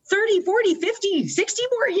God, 30, 40, 50, 60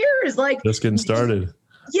 more years. Like just getting started.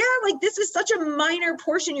 Yeah, like this is such a minor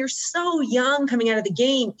portion. You're so young coming out of the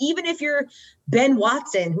game. Even if you're Ben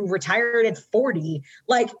Watson, who retired at 40,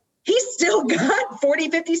 like he's still got 40,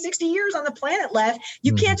 50, 60 years on the planet left.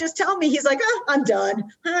 You can't just tell me he's like, oh, I'm done.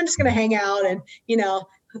 I'm just going to hang out and,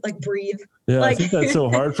 like breathe. Yeah, like, I think that's so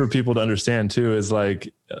hard for people to understand too, is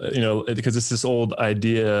like, because it's this old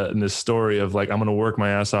idea and this story of like, I'm going to work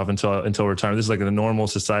my ass off until retirement. This is like a normal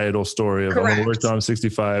societal story of I'm going to work till I'm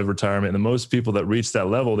 65, retirement. And most people that reach that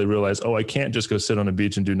level, they realize, oh, I can't just go sit on a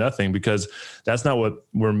beach and do nothing, because that's not what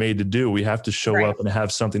we're made to do. We have to show up and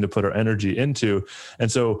have something to put our energy into. And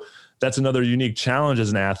so that's another unique challenge as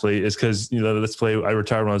an athlete, is because, let's play, I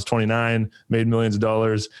retired when I was 29, made millions of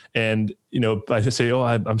dollars. And, I say, oh,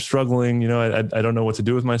 I'm struggling, I don't know what to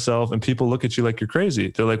do with myself. And people look at you like you're crazy.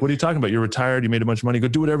 They're like, what are you talking about? You're retired. You made a bunch of money. Go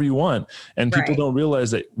do whatever you want. And people don't realize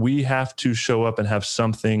that we have to show up and have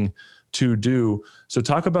something to do. So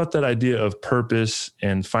talk about that idea of purpose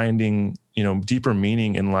and finding, deeper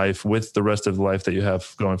meaning in life with the rest of the life that you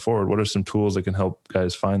have going forward. What are some tools that can help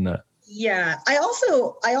guys find that? Yeah, I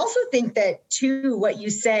also think that too, what you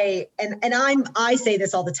say, and I say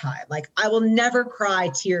this all the time, like I will never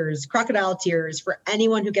cry crocodile tears for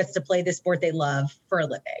anyone who gets to play the sport they love for a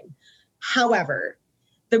living. However,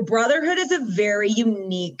 the brotherhood is a very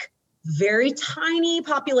unique, very tiny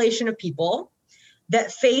population of people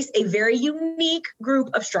that face a very unique group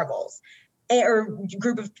of struggles or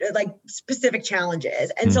group of like specific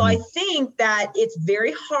challenges. And so I think that it's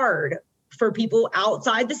very hard for people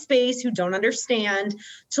outside the space who don't understand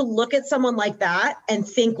to look at someone like that and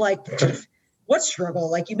think like, what struggle?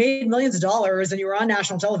 Like you made millions of dollars and you were on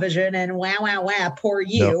national television and wah, wah, wah, poor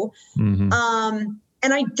you. And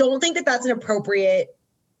I don't think that that's an appropriate,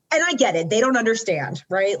 and I get it. They don't understand,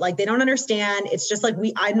 right? Like they don't understand. It's just like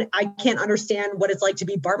I can't understand what it's like to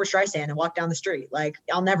be Barbara Streisand and walk down the street. Like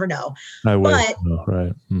I'll never know. Right.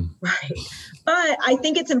 But I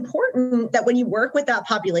think it's important that when you work with that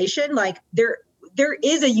population, like there are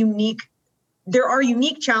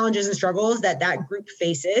unique challenges and struggles that group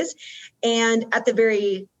faces. And at the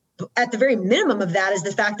very minimum of that is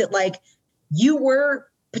the fact that like you were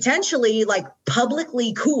potentially like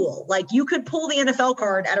publicly cool. Like you could pull the NFL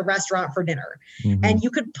card at a restaurant for dinner and you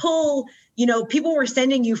could pull, people were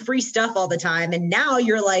sending you free stuff all the time. And now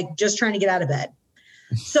you're like just trying to get out of bed.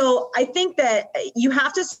 So I think that you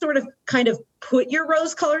have to sort of kind of put your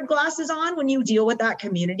rose-colored glasses on when you deal with that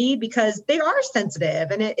community, because they are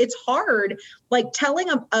sensitive and it's hard, like telling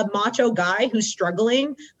a macho guy who's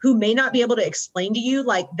struggling, who may not be able to explain to you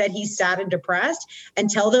like that he's sad and depressed, and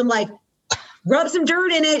tell them like, rub some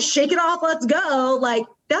dirt in it, shake it off, let's go. Like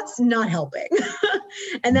that's not helping.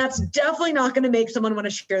 And that's definitely not going to make someone want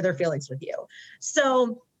to share their feelings with you.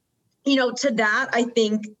 So, to that, I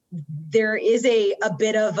think there is a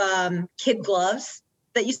bit of kid gloves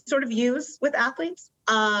that you sort of use with athletes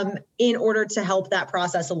in order to help that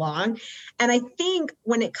process along. And I think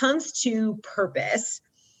when it comes to purpose,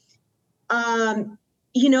 everyone's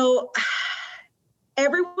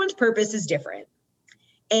purpose is different.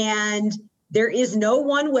 And there is no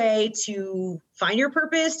one way to find your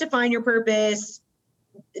purpose, define your purpose.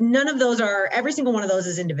 None of those every single one of those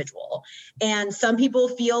is individual. And some people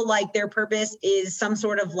feel like their purpose is some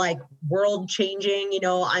sort of like world changing,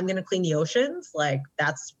 I'm going to clean the oceans. Like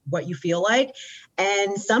that's what you feel like.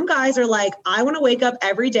 And some guys are like, I want to wake up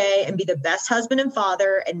every day and be the best husband and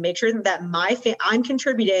father and make sure that I'm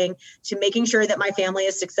contributing to making sure that my family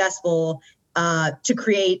is successful, to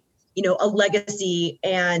create, a legacy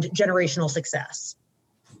and generational success.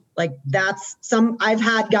 Like I've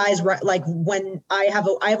had guys like when I have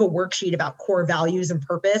a worksheet about core values and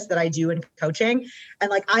purpose that I do in coaching. And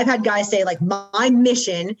like, I've had guys say like, my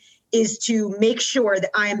mission is to make sure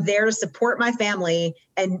that I am there to support my family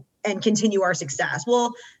and continue our success.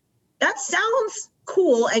 Well, that sounds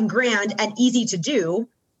cool and grand and easy to do,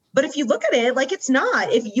 But if you look at it, like, it's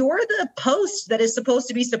not. If you're the post that is supposed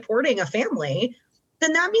to be supporting a family,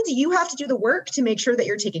 then that means you have to do the work to make sure that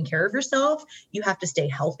you're taking care of yourself. You have to stay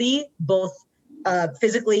healthy, both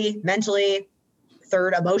physically, mentally,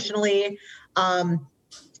 third, emotionally.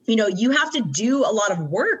 You have to do a lot of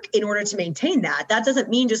work in order to maintain that. That doesn't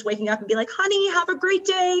mean just waking up and be like, honey, have a great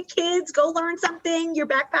day. Kids, go learn something. Your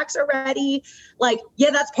backpacks are ready. Like, yeah,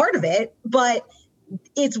 that's part of it, but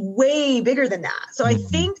it's way bigger than that. So I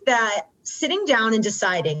think that sitting down and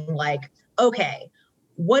deciding, like, okay,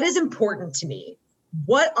 what is important to me?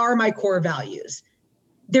 What are my core values?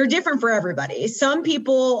 They're different for everybody. Some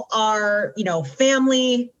people are,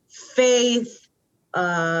 family, faith,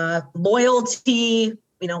 loyalty,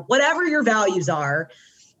 whatever your values are.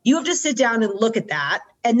 You have to sit down and look at that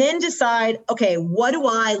and then decide, okay, what do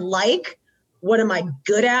I like? What am I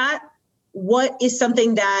good at? What is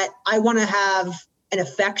something that I want to have an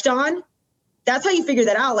effect on? That's how you figure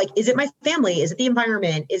that out. Like, is it my family? Is it the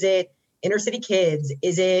environment? Is it inner city kids?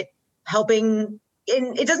 Is it helping?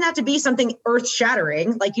 And it doesn't have to be something earth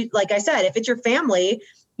shattering. Like I said, if it's your family,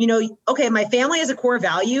 okay, my family is a core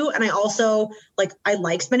value. And I also I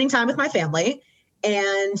like spending time with my family,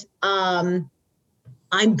 and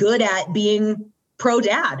I'm good at being pro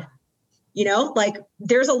dad.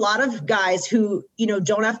 There's a lot of guys who,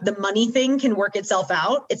 don't have the money thing can work itself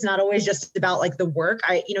out. It's not always just about the work.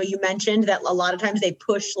 You mentioned that a lot of times they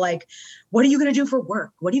push, what are you going to do for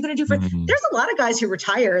work? What are you going to do for, there's a lot of guys who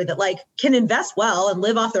retire that can invest well and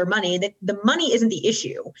live off their money. That the money isn't the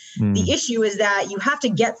issue. The issue is that you have to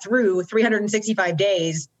get through 365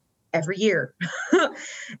 days every year.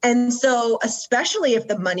 And so, especially if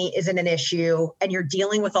the money isn't an issue and you're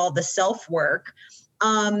dealing with all the self-work,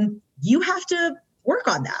 you have to work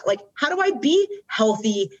on that. Like, how do I be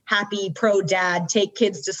healthy, happy, pro dad, take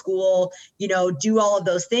kids to school, do all of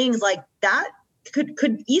those things? Like, that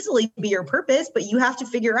could easily be your purpose, but you have to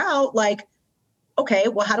figure out, okay,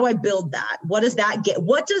 well, how do I build that? What does that get?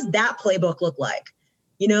 What does that playbook look like?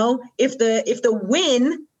 If the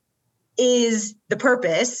win is the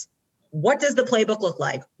purpose, what does the playbook look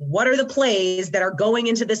like? What are the plays that are going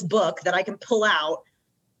into this book that I can pull out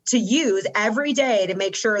to use every day to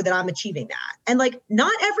make sure that I'm achieving that? And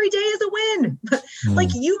not every day is a win.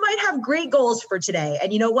 You might have great goals for today.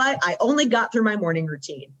 And you know what? I only got through my morning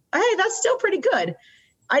routine. Hey, that's still pretty good.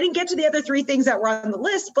 I didn't get to the other 3 things that were on the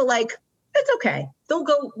list, but it's okay.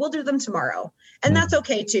 We'll do them tomorrow. And that's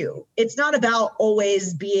okay too. It's not about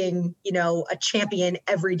always being, a champion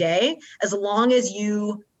every day, as long as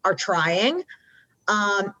you are trying.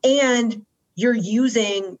 And you're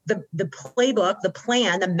using the playbook, the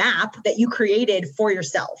plan, the map that you created for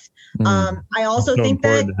yourself. I also think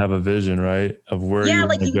that to have a vision, right, of where you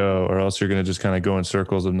want to go, or else you're going to just kind of go in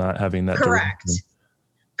circles of not having that. Correct.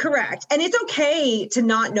 And it's okay to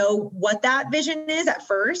not know what that vision is at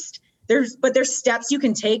first. There's steps you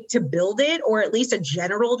can take to build it, or at least a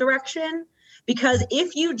general direction. Because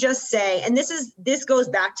if you just say, and this goes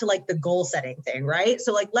back to the goal setting thing, right?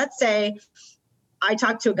 So let's say I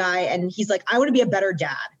talked to a guy and he's like, I want to be a better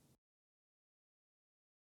dad.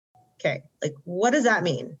 Okay. What does that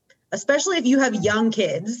mean? Especially if you have young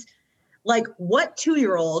kids, what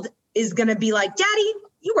 2-year-old is going to be like, Daddy,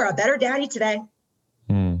 you were a better daddy today.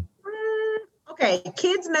 Okay.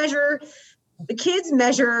 Kids measure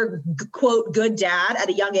quote, good dad at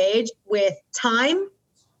a young age with time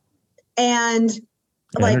and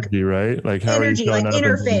energy, right? How energy, are you showing up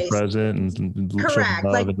interface, and being present and showing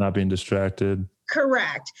love and not being distracted?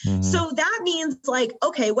 Correct. So that means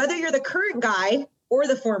okay, whether you're the current guy or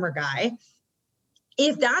the former guy,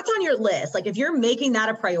 if that's on your list, if you're making that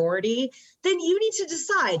a priority, then you need to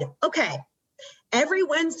decide, okay, every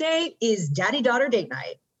Wednesday is daddy-daughter date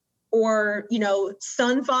night, or,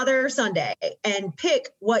 son-father Sunday, and pick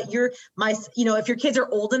what if your kids are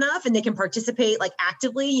old enough and they can participate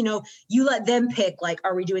actively, you let them pick,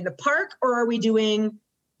 are we doing the park or are we doing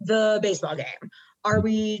the baseball game? Are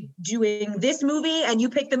we doing this movie and you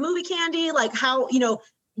pick the movie candy? How,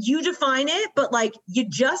 you define it, but you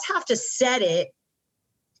just have to set it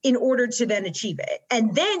in order to then achieve it.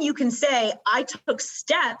 And then you can say, I took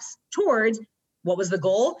steps towards, what was the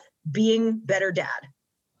goal? Being better dad.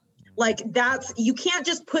 You can't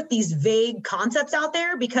just put these vague concepts out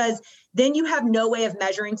there, because then you have no way of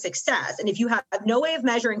measuring success. And if you have no way of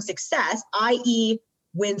measuring success, i.e.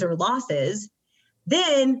 wins or losses,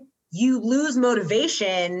 then you lose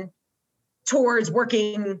motivation towards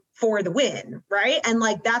working for the win, right? And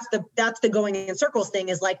that's the going in circles thing,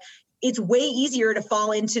 is it's way easier to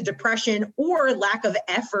fall into depression or lack of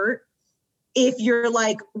effort if you're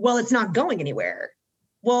well, it's not going anywhere.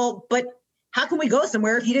 Well, but how can we go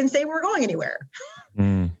somewhere if you didn't say we were going anywhere?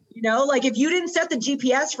 Like if you didn't set the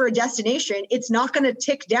GPS for a destination, it's not going to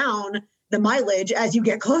tick down the mileage as you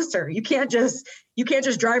get closer. You can't just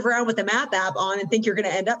drive around with the map app on and think you're going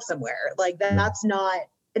to end up somewhere. Like that's not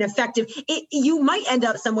an effective, you might end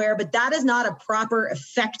up somewhere, but that is not a proper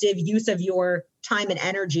effective use of your time and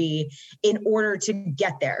energy in order to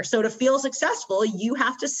get there. So to feel successful, you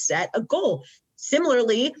have to set a goal.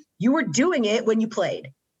 Similarly, you were doing it when you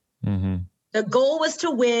played. Mm-hmm. The goal was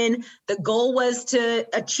to win. The goal was to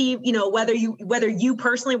achieve, whether you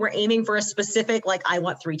personally were aiming for a specific, like I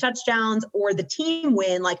want 3 touchdowns or the team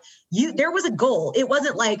win, there was a goal. It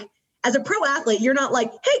wasn't like as a pro athlete, you're not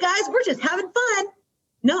like, hey guys, we're just having fun.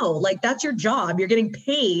 No, like that's your job. You're getting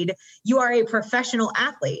paid. You are a professional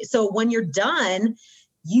athlete. So when you're done,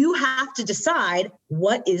 you have to decide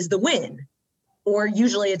what is the win. Or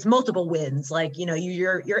usually it's multiple wins. Like,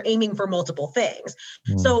 you're aiming for multiple things.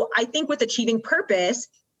 Mm. So I think with achieving purpose,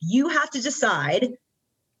 you have to decide,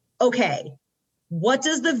 okay, what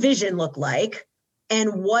does the vision look like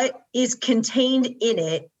and what is contained in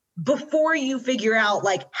it before you figure out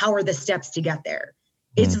like, how are the steps to get there?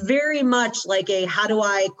 It's very much like how do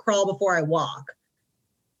I crawl before I walk,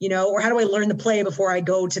 or how do I learn the play before I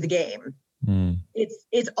go to the game? Mm.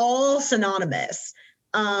 It's all synonymous.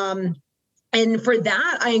 And for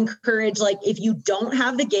that, I encourage, like, if you don't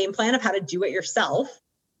have the game plan of how to do it yourself,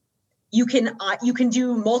 you can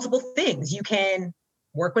do multiple things. You can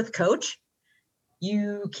work with a coach.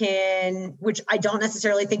 You can, which I don't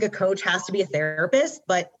necessarily think a coach has to be a therapist,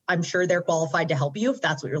 but I'm sure they're qualified to help you if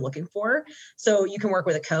that's what you're looking for. So you can work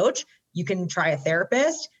with a coach. You can try a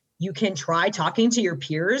therapist. You can try talking to your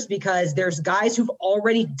peers because there's guys who've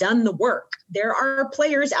already done the work. There are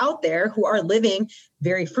players out there who are living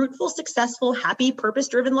very fruitful, successful, happy,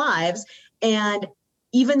 purpose-driven lives. And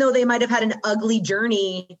even though they might have had an ugly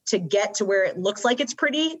journey to get to where it looks like it's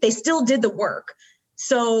pretty, they still did the work.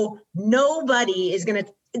 So nobody is going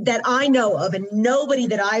to, that I know of, and nobody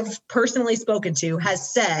that I've personally spoken to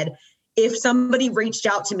has said, if somebody reached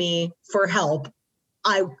out to me for help,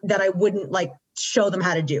 I wouldn't like show them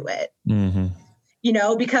how to do it.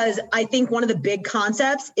 Mm-hmm. Because I think one of the big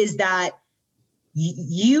concepts is that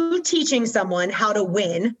you teaching someone how to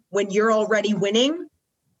win when you're already winning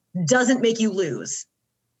doesn't make you lose.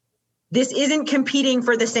 This isn't competing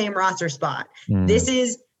for the same roster spot. Mm.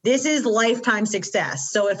 This is lifetime success.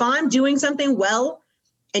 So if I'm doing something well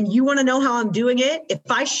and you want to know how I'm doing it, if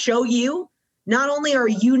I show you, not only are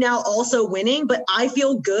you now also winning, but I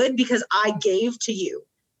feel good because I gave to you.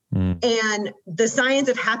 Mm. And the science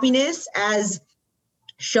of happiness, as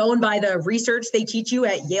shown by the research they teach you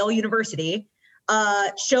at Yale University,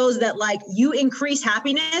 shows that like you increase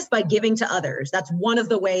happiness by giving to others. That's one of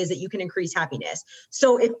the ways that you can increase happiness.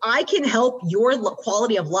 So if I can help your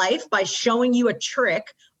quality of life by showing you a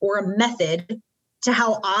trick or a method to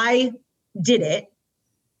how I did it,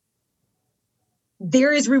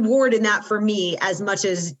 there is reward in that for me as much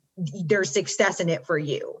as there's success in it for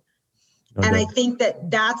you. Okay. And I think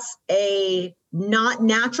that that's a not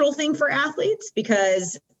natural thing for athletes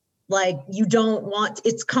because like you don't want,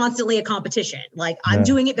 it's constantly a competition. Like I'm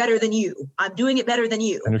doing it better than you. I'm doing it better than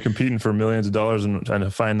you. And you're competing for millions of dollars and a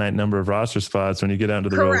finite number of roster spots. When you get out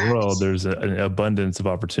into the real world, there's an abundance of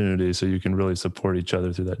opportunity. So you can really support each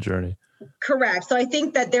other through that journey. Correct. So I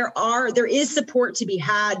think that there is support to be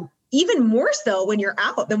had even more so when you're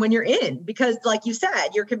out than when you're in, because like you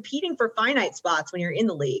said, you're competing for finite spots when you're in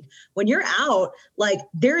the league. When you're out, like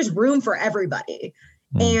there's room for everybody.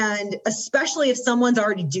 And especially if someone's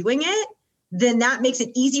already doing it, then that makes it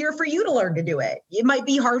easier for you to learn to do it. It might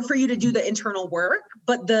be hard for you to do the internal work,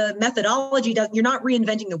 but the methodology you're not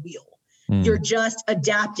reinventing the wheel. You're just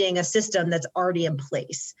adapting a system that's already in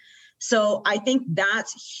place. So I think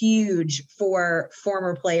that's huge for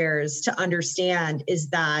former players to understand, is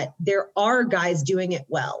that there are guys doing it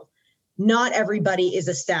well. Not everybody is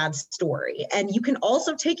a sad story. And you can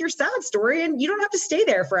also take your sad story and you don't have to stay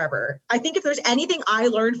there forever. I think if there's anything I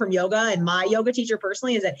learned from yoga and my yoga teacher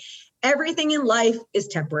personally is that everything in life is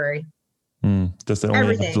temporary. That's the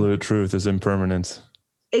only absolute truth, is impermanence.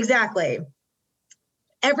 Exactly.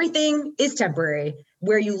 Everything is temporary.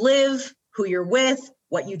 Where you live, who you're with,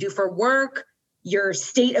 what you do for work, your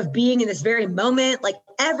state of being in this very moment, like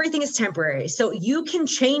everything is temporary. So you can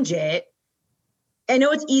change it. I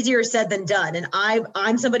know it's easier said than done. And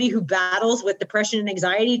I'm somebody who battles with depression and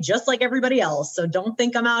anxiety just like everybody else. So don't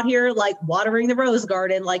think I'm out here like watering the rose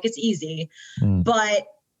garden like it's easy. But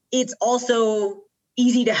it's also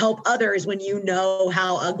easy to help others when you know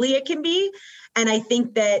how ugly it can be. And I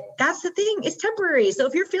think that that's the thing. It's temporary. So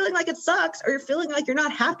if you're feeling like it sucks or you're feeling like you're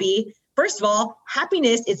not happy, first of all,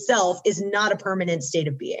 happiness itself is not a permanent state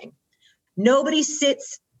of being. Nobody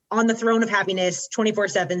sits on the throne of happiness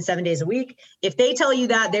 24/7, 7 days a week. If they tell you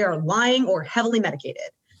that, they are lying or heavily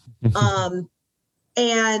medicated.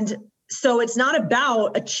 And so it's not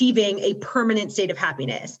about achieving a permanent state of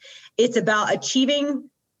happiness. It's about it's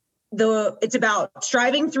about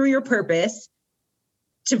striving through your purpose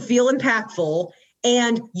to feel impactful,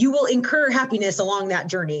 and you will incur happiness along that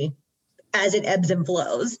journey as it ebbs and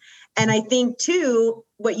flows. And I think too,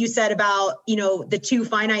 what you said about, the two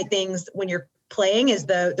finite things when you're playing is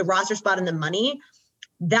the roster spot and the money.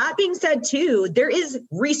 That being said too, there is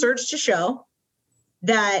research to show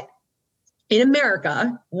that in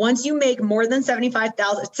America, once you make more than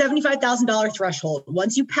 $75,000 threshold,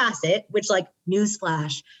 once you pass it, which, like,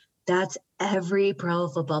 newsflash, that's every pro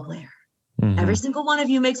football player. Mm-hmm. Every single one of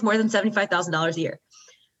you makes more than $75,000 a year.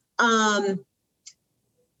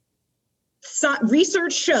 So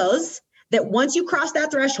research shows that once you cross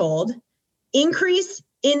that threshold, increase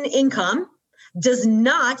in income does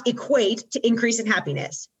not equate to increase in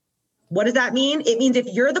happiness. What does that mean? It means if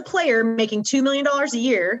you're the player making $2 million a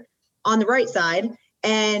year on the right side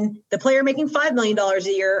and the player making $5 million a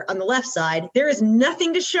year on the left side, there is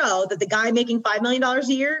nothing to show that the guy making $5 million a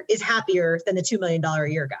year is happier than the $2 million a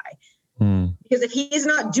year guy. Because if he's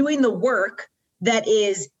not doing the work that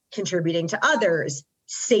is contributing to others,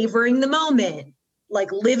 savoring the moment,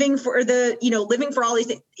 like living for all these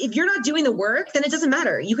things, if you're not doing the work, then it doesn't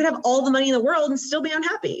matter. You could have all the money in the world and still be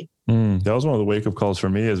unhappy. That was one of the wake up calls for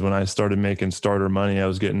me, is when I started making starter money. I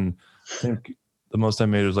was getting, I think the most I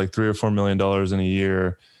made was like $3 or $4 million in a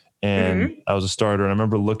year. And I was a starter. And I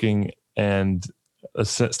remember looking, and a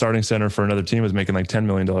starting center for another team was making like $10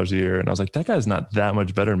 million a year. And I was like, that guy's not that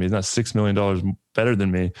much better than me. He's not $6 million better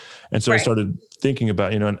than me. And so I started thinking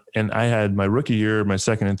about, and I had my rookie year, my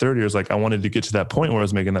second and third years, like I wanted to get to that point where I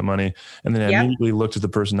was making that money. And then I immediately looked at the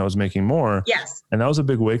person that was making more. Yes. And that was a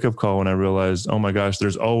big wake up call when I realized, oh my gosh,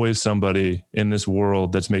 there's always somebody in this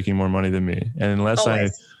world that's making more money than me. And unless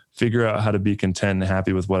I figure out how to be content and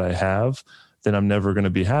happy with what I have, then I'm never going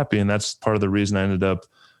to be happy. And that's part of the reason I ended up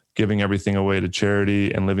giving everything away to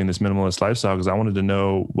charity and living this minimalist lifestyle, because I wanted to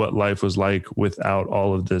know what life was like without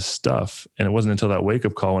all of this stuff. And it wasn't until that wake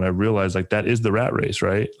up call when I realized, like, that is the rat race,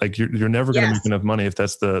 right? Like you're never going to make enough money if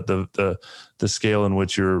that's the scale in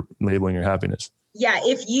which you're labeling your happiness. Yeah.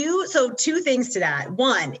 So two things to that.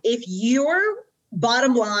 One, if your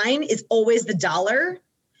bottom line is always the dollar,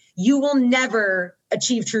 you will never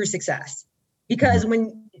achieve true success, because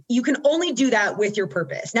when you can only do that with your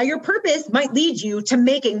purpose. Now, your purpose might lead you to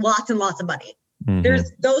making lots and lots of money.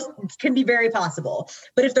 Those can be very possible.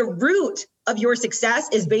 But if the root of your success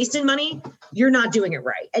is based in money, you're not doing it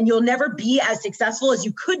right. And you'll never be as successful as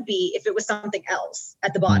you could be if it was something else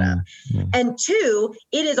at the bottom. And two,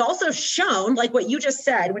 it is also shown, like what you just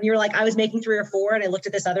said, when you're like, I was making 3 or 4 and I looked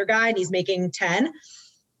at this other guy and he's making 10.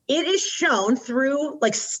 It is shown through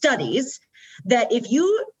like studies that if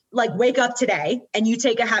you like wake up today and you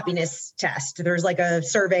take a happiness test, there's like a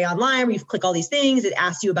survey online where you click all these things. It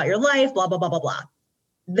asks you about your life, blah, blah, blah, blah, blah.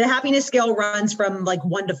 The happiness scale runs from like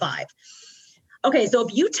 1 to 5. Okay. So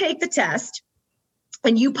if you take the test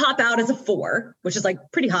and you pop out as a 4, which is like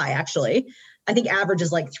pretty high, actually, I think average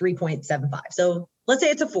is like 3.75. So let's say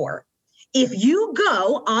it's a 4. If you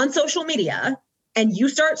go on social media and you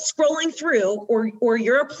start scrolling through, or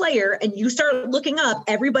you're a player and you start looking up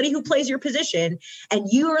everybody who plays your position,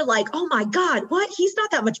 and you are like, oh my God, what? He's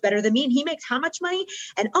not that much better than me. And he makes how much money?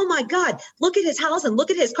 And oh my God, look at his house and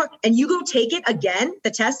look at his car. And you go take it again,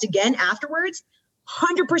 the test again afterwards,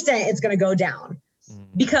 100% it's going to go down.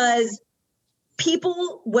 Because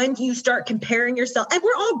people, when you start comparing yourself, and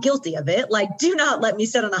we're all guilty of it, like, do not let me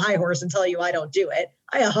sit on a high horse and tell you I don't do it.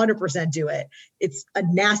 I 100% do it. It's a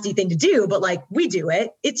nasty thing to do, but like, we do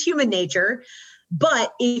it. It's human nature.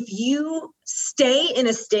 But if you stay in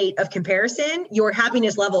a state of comparison, your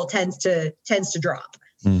happiness level tends to drop.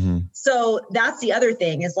 So that's the other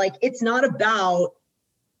thing, is like, it's not about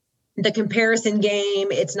the comparison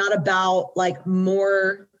game. It's not about like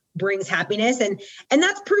more brings happiness. And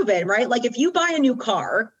that's proven, right? Like if you buy a new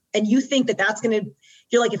car and you think that that's going to,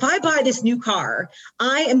 you're like, if I buy this new car,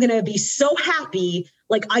 I am going to be so happy,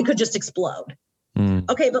 like I could just explode.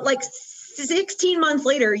 Okay. But like 16 months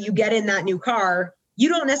later, you get in that new car, you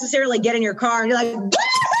don't necessarily get in your car and you're like,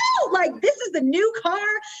 woo! Like, this is the new car.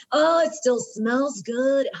 Oh, it still smells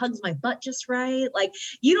good. It hugs my butt just right. Like,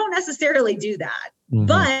 you don't necessarily do that.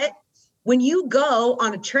 But when you go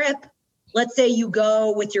on a trip, let's say you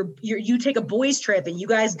go with you take a boys trip and you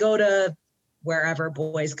guys go to wherever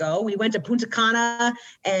boys go. We went to Punta Cana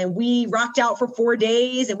and we rocked out for 4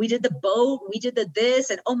 days and we did the boat, we did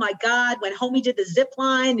this. And oh my God, when homie did the zip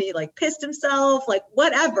line and he like pissed himself, like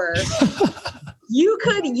whatever. you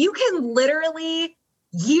can literally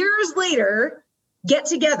years later get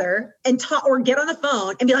together and talk or get on the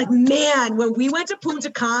phone and be like, man, when we went to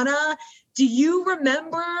Punta Cana, do you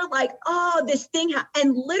remember like, oh, this thing,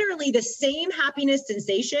 and literally the same happiness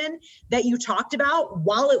sensation that you talked about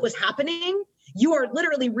while it was happening, you are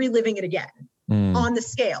literally reliving it again on the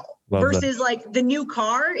scale. Love versus that. like the new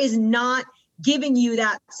car is not giving you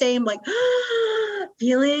that same like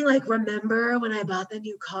feeling, like, remember when I bought the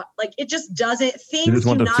new car? Like, it just doesn't, things You just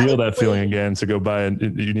want do to not feel that equate. feeling again. So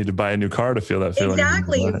you need to buy a new car to feel that feeling.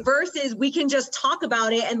 Exactly. Versus we can just talk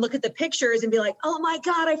about it and look at the pictures and be like, oh my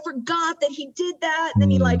God, I forgot that he did that. And then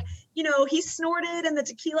he like, he snorted and the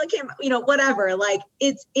tequila came, whatever. Like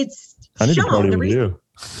it's I need to shown. party with you.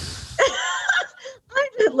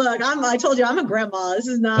 I told you I'm a grandma. This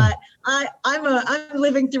is not, I'm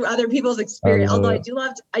living through other people's experience. Although I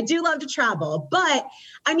do love to travel, but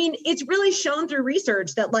I mean, it's really shown through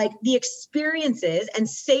research that like the experiences and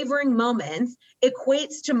savoring moments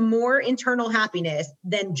equates to more internal happiness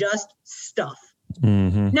than just stuff.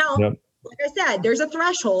 Now, like I said, there's a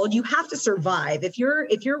threshold. You have to survive. If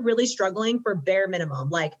you're really struggling for bare minimum,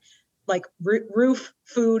 like roof,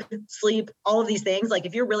 food, sleep, all of these things, like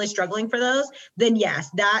if you're really struggling for those, then yes,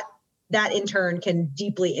 that in turn can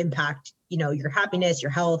deeply impact, your happiness,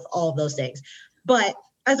 your health, all of those things. But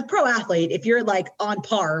as a pro athlete, if you're like on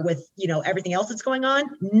par with, everything else that's going on,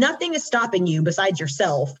 nothing is stopping you besides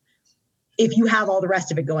yourself if you have all the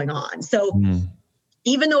rest of it going on. So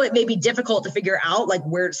even though it may be difficult to figure out like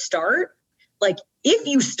where to start, like if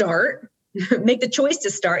you start, make the choice to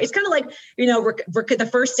start. It's kind of like, the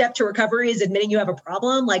first step to recovery is admitting you have a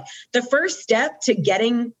problem. Like the first step to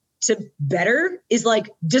getting to better is like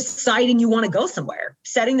deciding you want to go somewhere,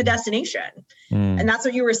 setting the destination. And that's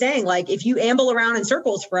what you were saying. Like if you amble around in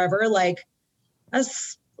circles forever, like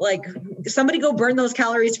that's like somebody go burn those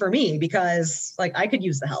calories for me because like I could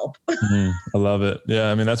use the help. I love it. Yeah.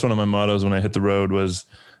 I mean, that's one of my mottos when I hit the road was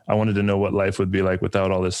I wanted to know what life would be like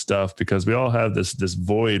without all this stuff, because we all have this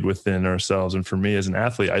void within ourselves. And for me as an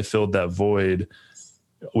athlete, I filled that void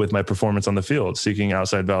with my performance on the field, seeking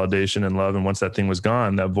outside validation and love. And once that thing was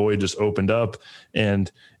gone, that void just opened up.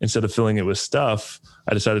 And instead of filling it with stuff,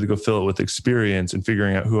 I decided to go fill it with experience and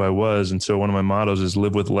figuring out who I was. And so one of my mottos is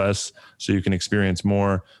live with less so you can experience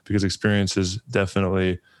more, because experiences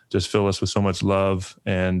definitely just fill us with so much love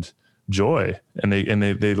and joy, and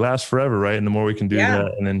they last forever. Right. And the more we can do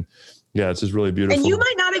that, and then, it's just really beautiful. And you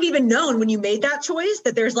might not have even known when you made that choice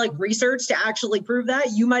that there's like research to actually prove that.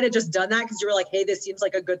 You might have just done that because you were like, hey, this seems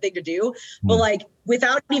like a good thing to do. But like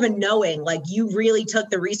without even knowing, like you really took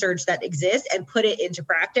the research that exists and put it into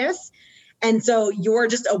practice. And so you're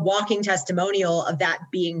just a walking testimonial of that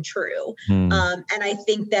being true. And I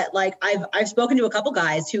think that like I've spoken to a couple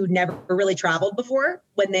guys who never really traveled before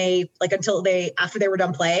when they like after they were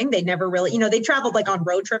done playing, they never really, they traveled like on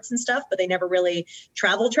road trips and stuff, but they never really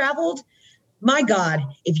traveled. My God,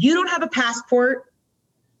 if you don't have a passport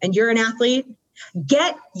and you're an athlete,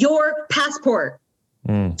 get your passport.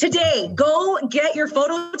 Today, go get your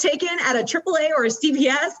photo taken at a AAA or a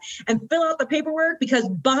CVS and fill out the paperwork, because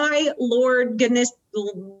by Lord goodness,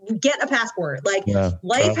 get a passport. Like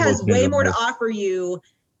life has way more to offer you.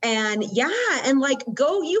 And like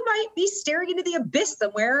go, you might be staring into the abyss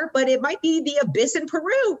somewhere, but it might be the abyss in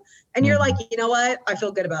Peru. And you're like, you know what? I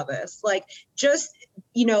feel good about this. Like just,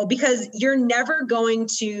 because you're never going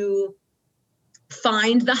to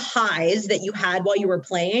find the highs that you had while you were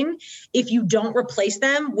playing if you don't replace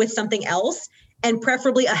them with something else, and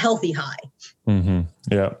preferably a healthy high.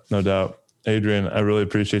 Yeah, no doubt. Adrienne, I really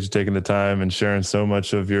appreciate you taking the time and sharing so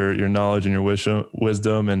much of your knowledge and your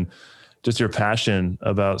wisdom and just your passion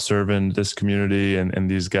about serving this community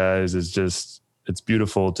and these guys is just, it's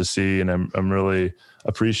beautiful to see. And I'm really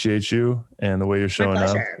appreciate you and the way you're showing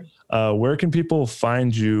up. Where can people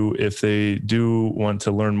find you if they do want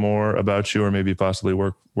to learn more about you or maybe possibly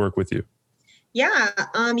work with you?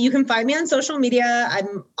 You can find me on social media.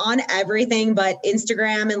 I'm on everything, but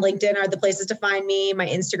Instagram and LinkedIn are the places to find me. My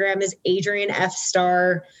Instagram is Adrienne F.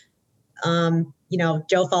 Starr.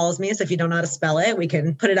 Joe follows me, so if you don't know how to spell it, we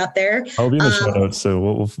can put it up there. I'll be in the show notes, so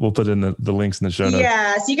we'll put in the links in the show notes.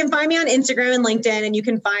 Yeah, so you can find me on Instagram and LinkedIn, and you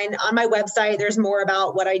can find on my website, there's more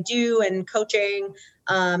about what I do and coaching,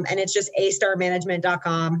 and it's just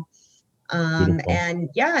astarmanagement.com. And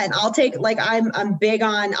I'll take, I'm big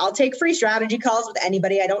on, I'll take free strategy calls with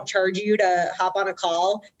anybody. I don't charge you to hop on a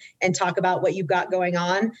call and talk about what you've got going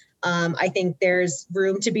on. I think there's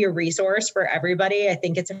room to be a resource for everybody. I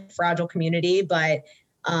think it's a fragile community, but,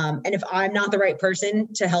 and if I'm not the right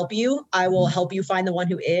person to help you, I will help you find the one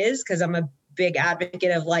who is, because I'm a big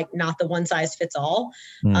advocate of like not the one size fits all.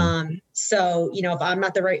 So, if I'm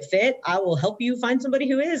not the right fit, I will help you find somebody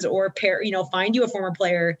who is, or find you a former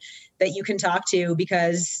player that you can talk to,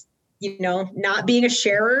 because, not being a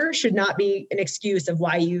sharer should not be an excuse of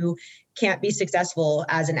why you can't be successful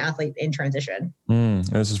as an athlete in transition.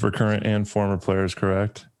 This is for current and former players,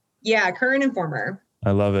 correct? Yeah. Current and former.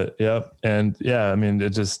 I love it. Yep. And yeah, I mean,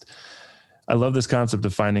 I love this concept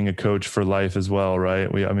of finding a coach for life as well, right?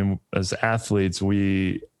 As athletes,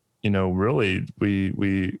 we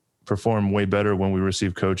perform way better when we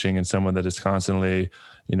receive coaching and someone that is constantly,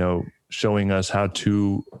 showing us how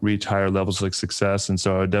to reach higher levels of success. And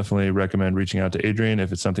so I would definitely recommend reaching out to Adrienne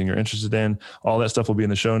if it's something you're interested in. All that stuff will be in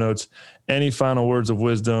the show notes. Any final words of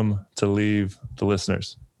wisdom to leave the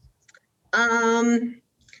listeners?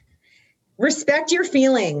 Respect your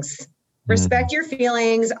feelings. Respect your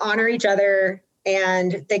feelings, honor each other,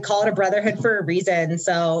 and they call it a brotherhood for a reason.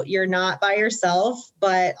 So you're not by yourself,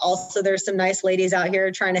 but also there's some nice ladies out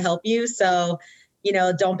here trying to help you. So,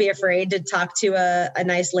 don't be afraid to talk to a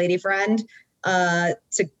nice lady friend to,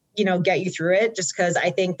 get you through it, just because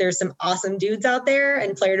I think there's some awesome dudes out there,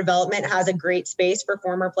 and player development has a great space for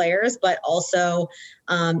former players, but also,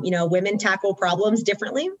 women tackle problems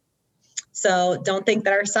differently. So don't think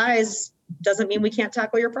that our size doesn't mean we can't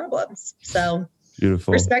tackle your problems. So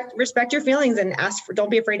beautiful. Respect your feelings and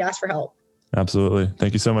don't be afraid to ask for help. Absolutely.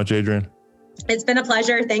 Thank you so much, Adrienne. It's been a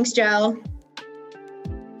pleasure. Thanks, Joe.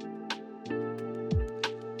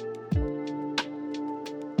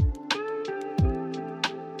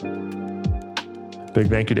 Big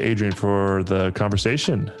thank you to Adrienne for the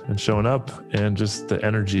conversation and showing up, and just the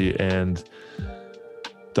energy and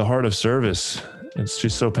the heart of service.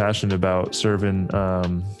 She's so passionate about serving,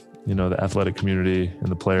 the athletic community and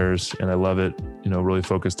the players. And I love it, really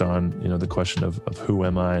focused on, the question of who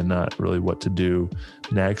am I, and not really what to do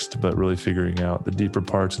next, but really figuring out the deeper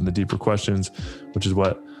parts and the deeper questions, which is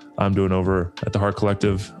what I'm doing over at the Heart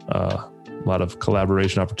Collective. A lot of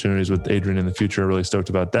collaboration opportunities with Adrienne in the future. Really stoked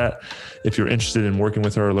about that. If you're interested in working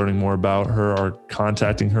with her or learning more about her or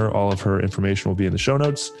contacting her, all of her information will be in the show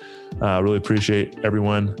notes. Really appreciate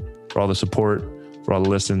everyone for all the support, for all the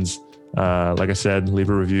listens. Like I said, leave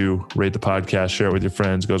a review, rate the podcast, share it with your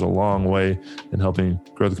friends. It goes a long way in helping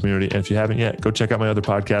grow the community. And if you haven't yet, go check out my other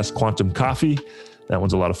podcast, Quantum Coffee. That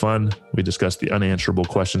one's a lot of fun. We discuss the unanswerable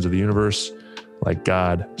questions of the universe, like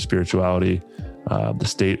God, spirituality, the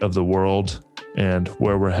state of the world, and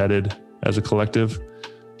where we're headed as a collective.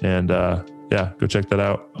 And go check that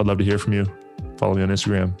out. I'd love to hear from you. Follow me on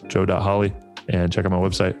Instagram, joe.holly, and check out my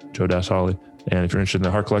website, joe-holly. And if you're interested in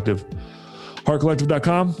the Heart Collective,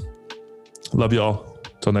 heartcollective.com. Love you all.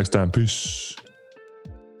 Till next time. Peace.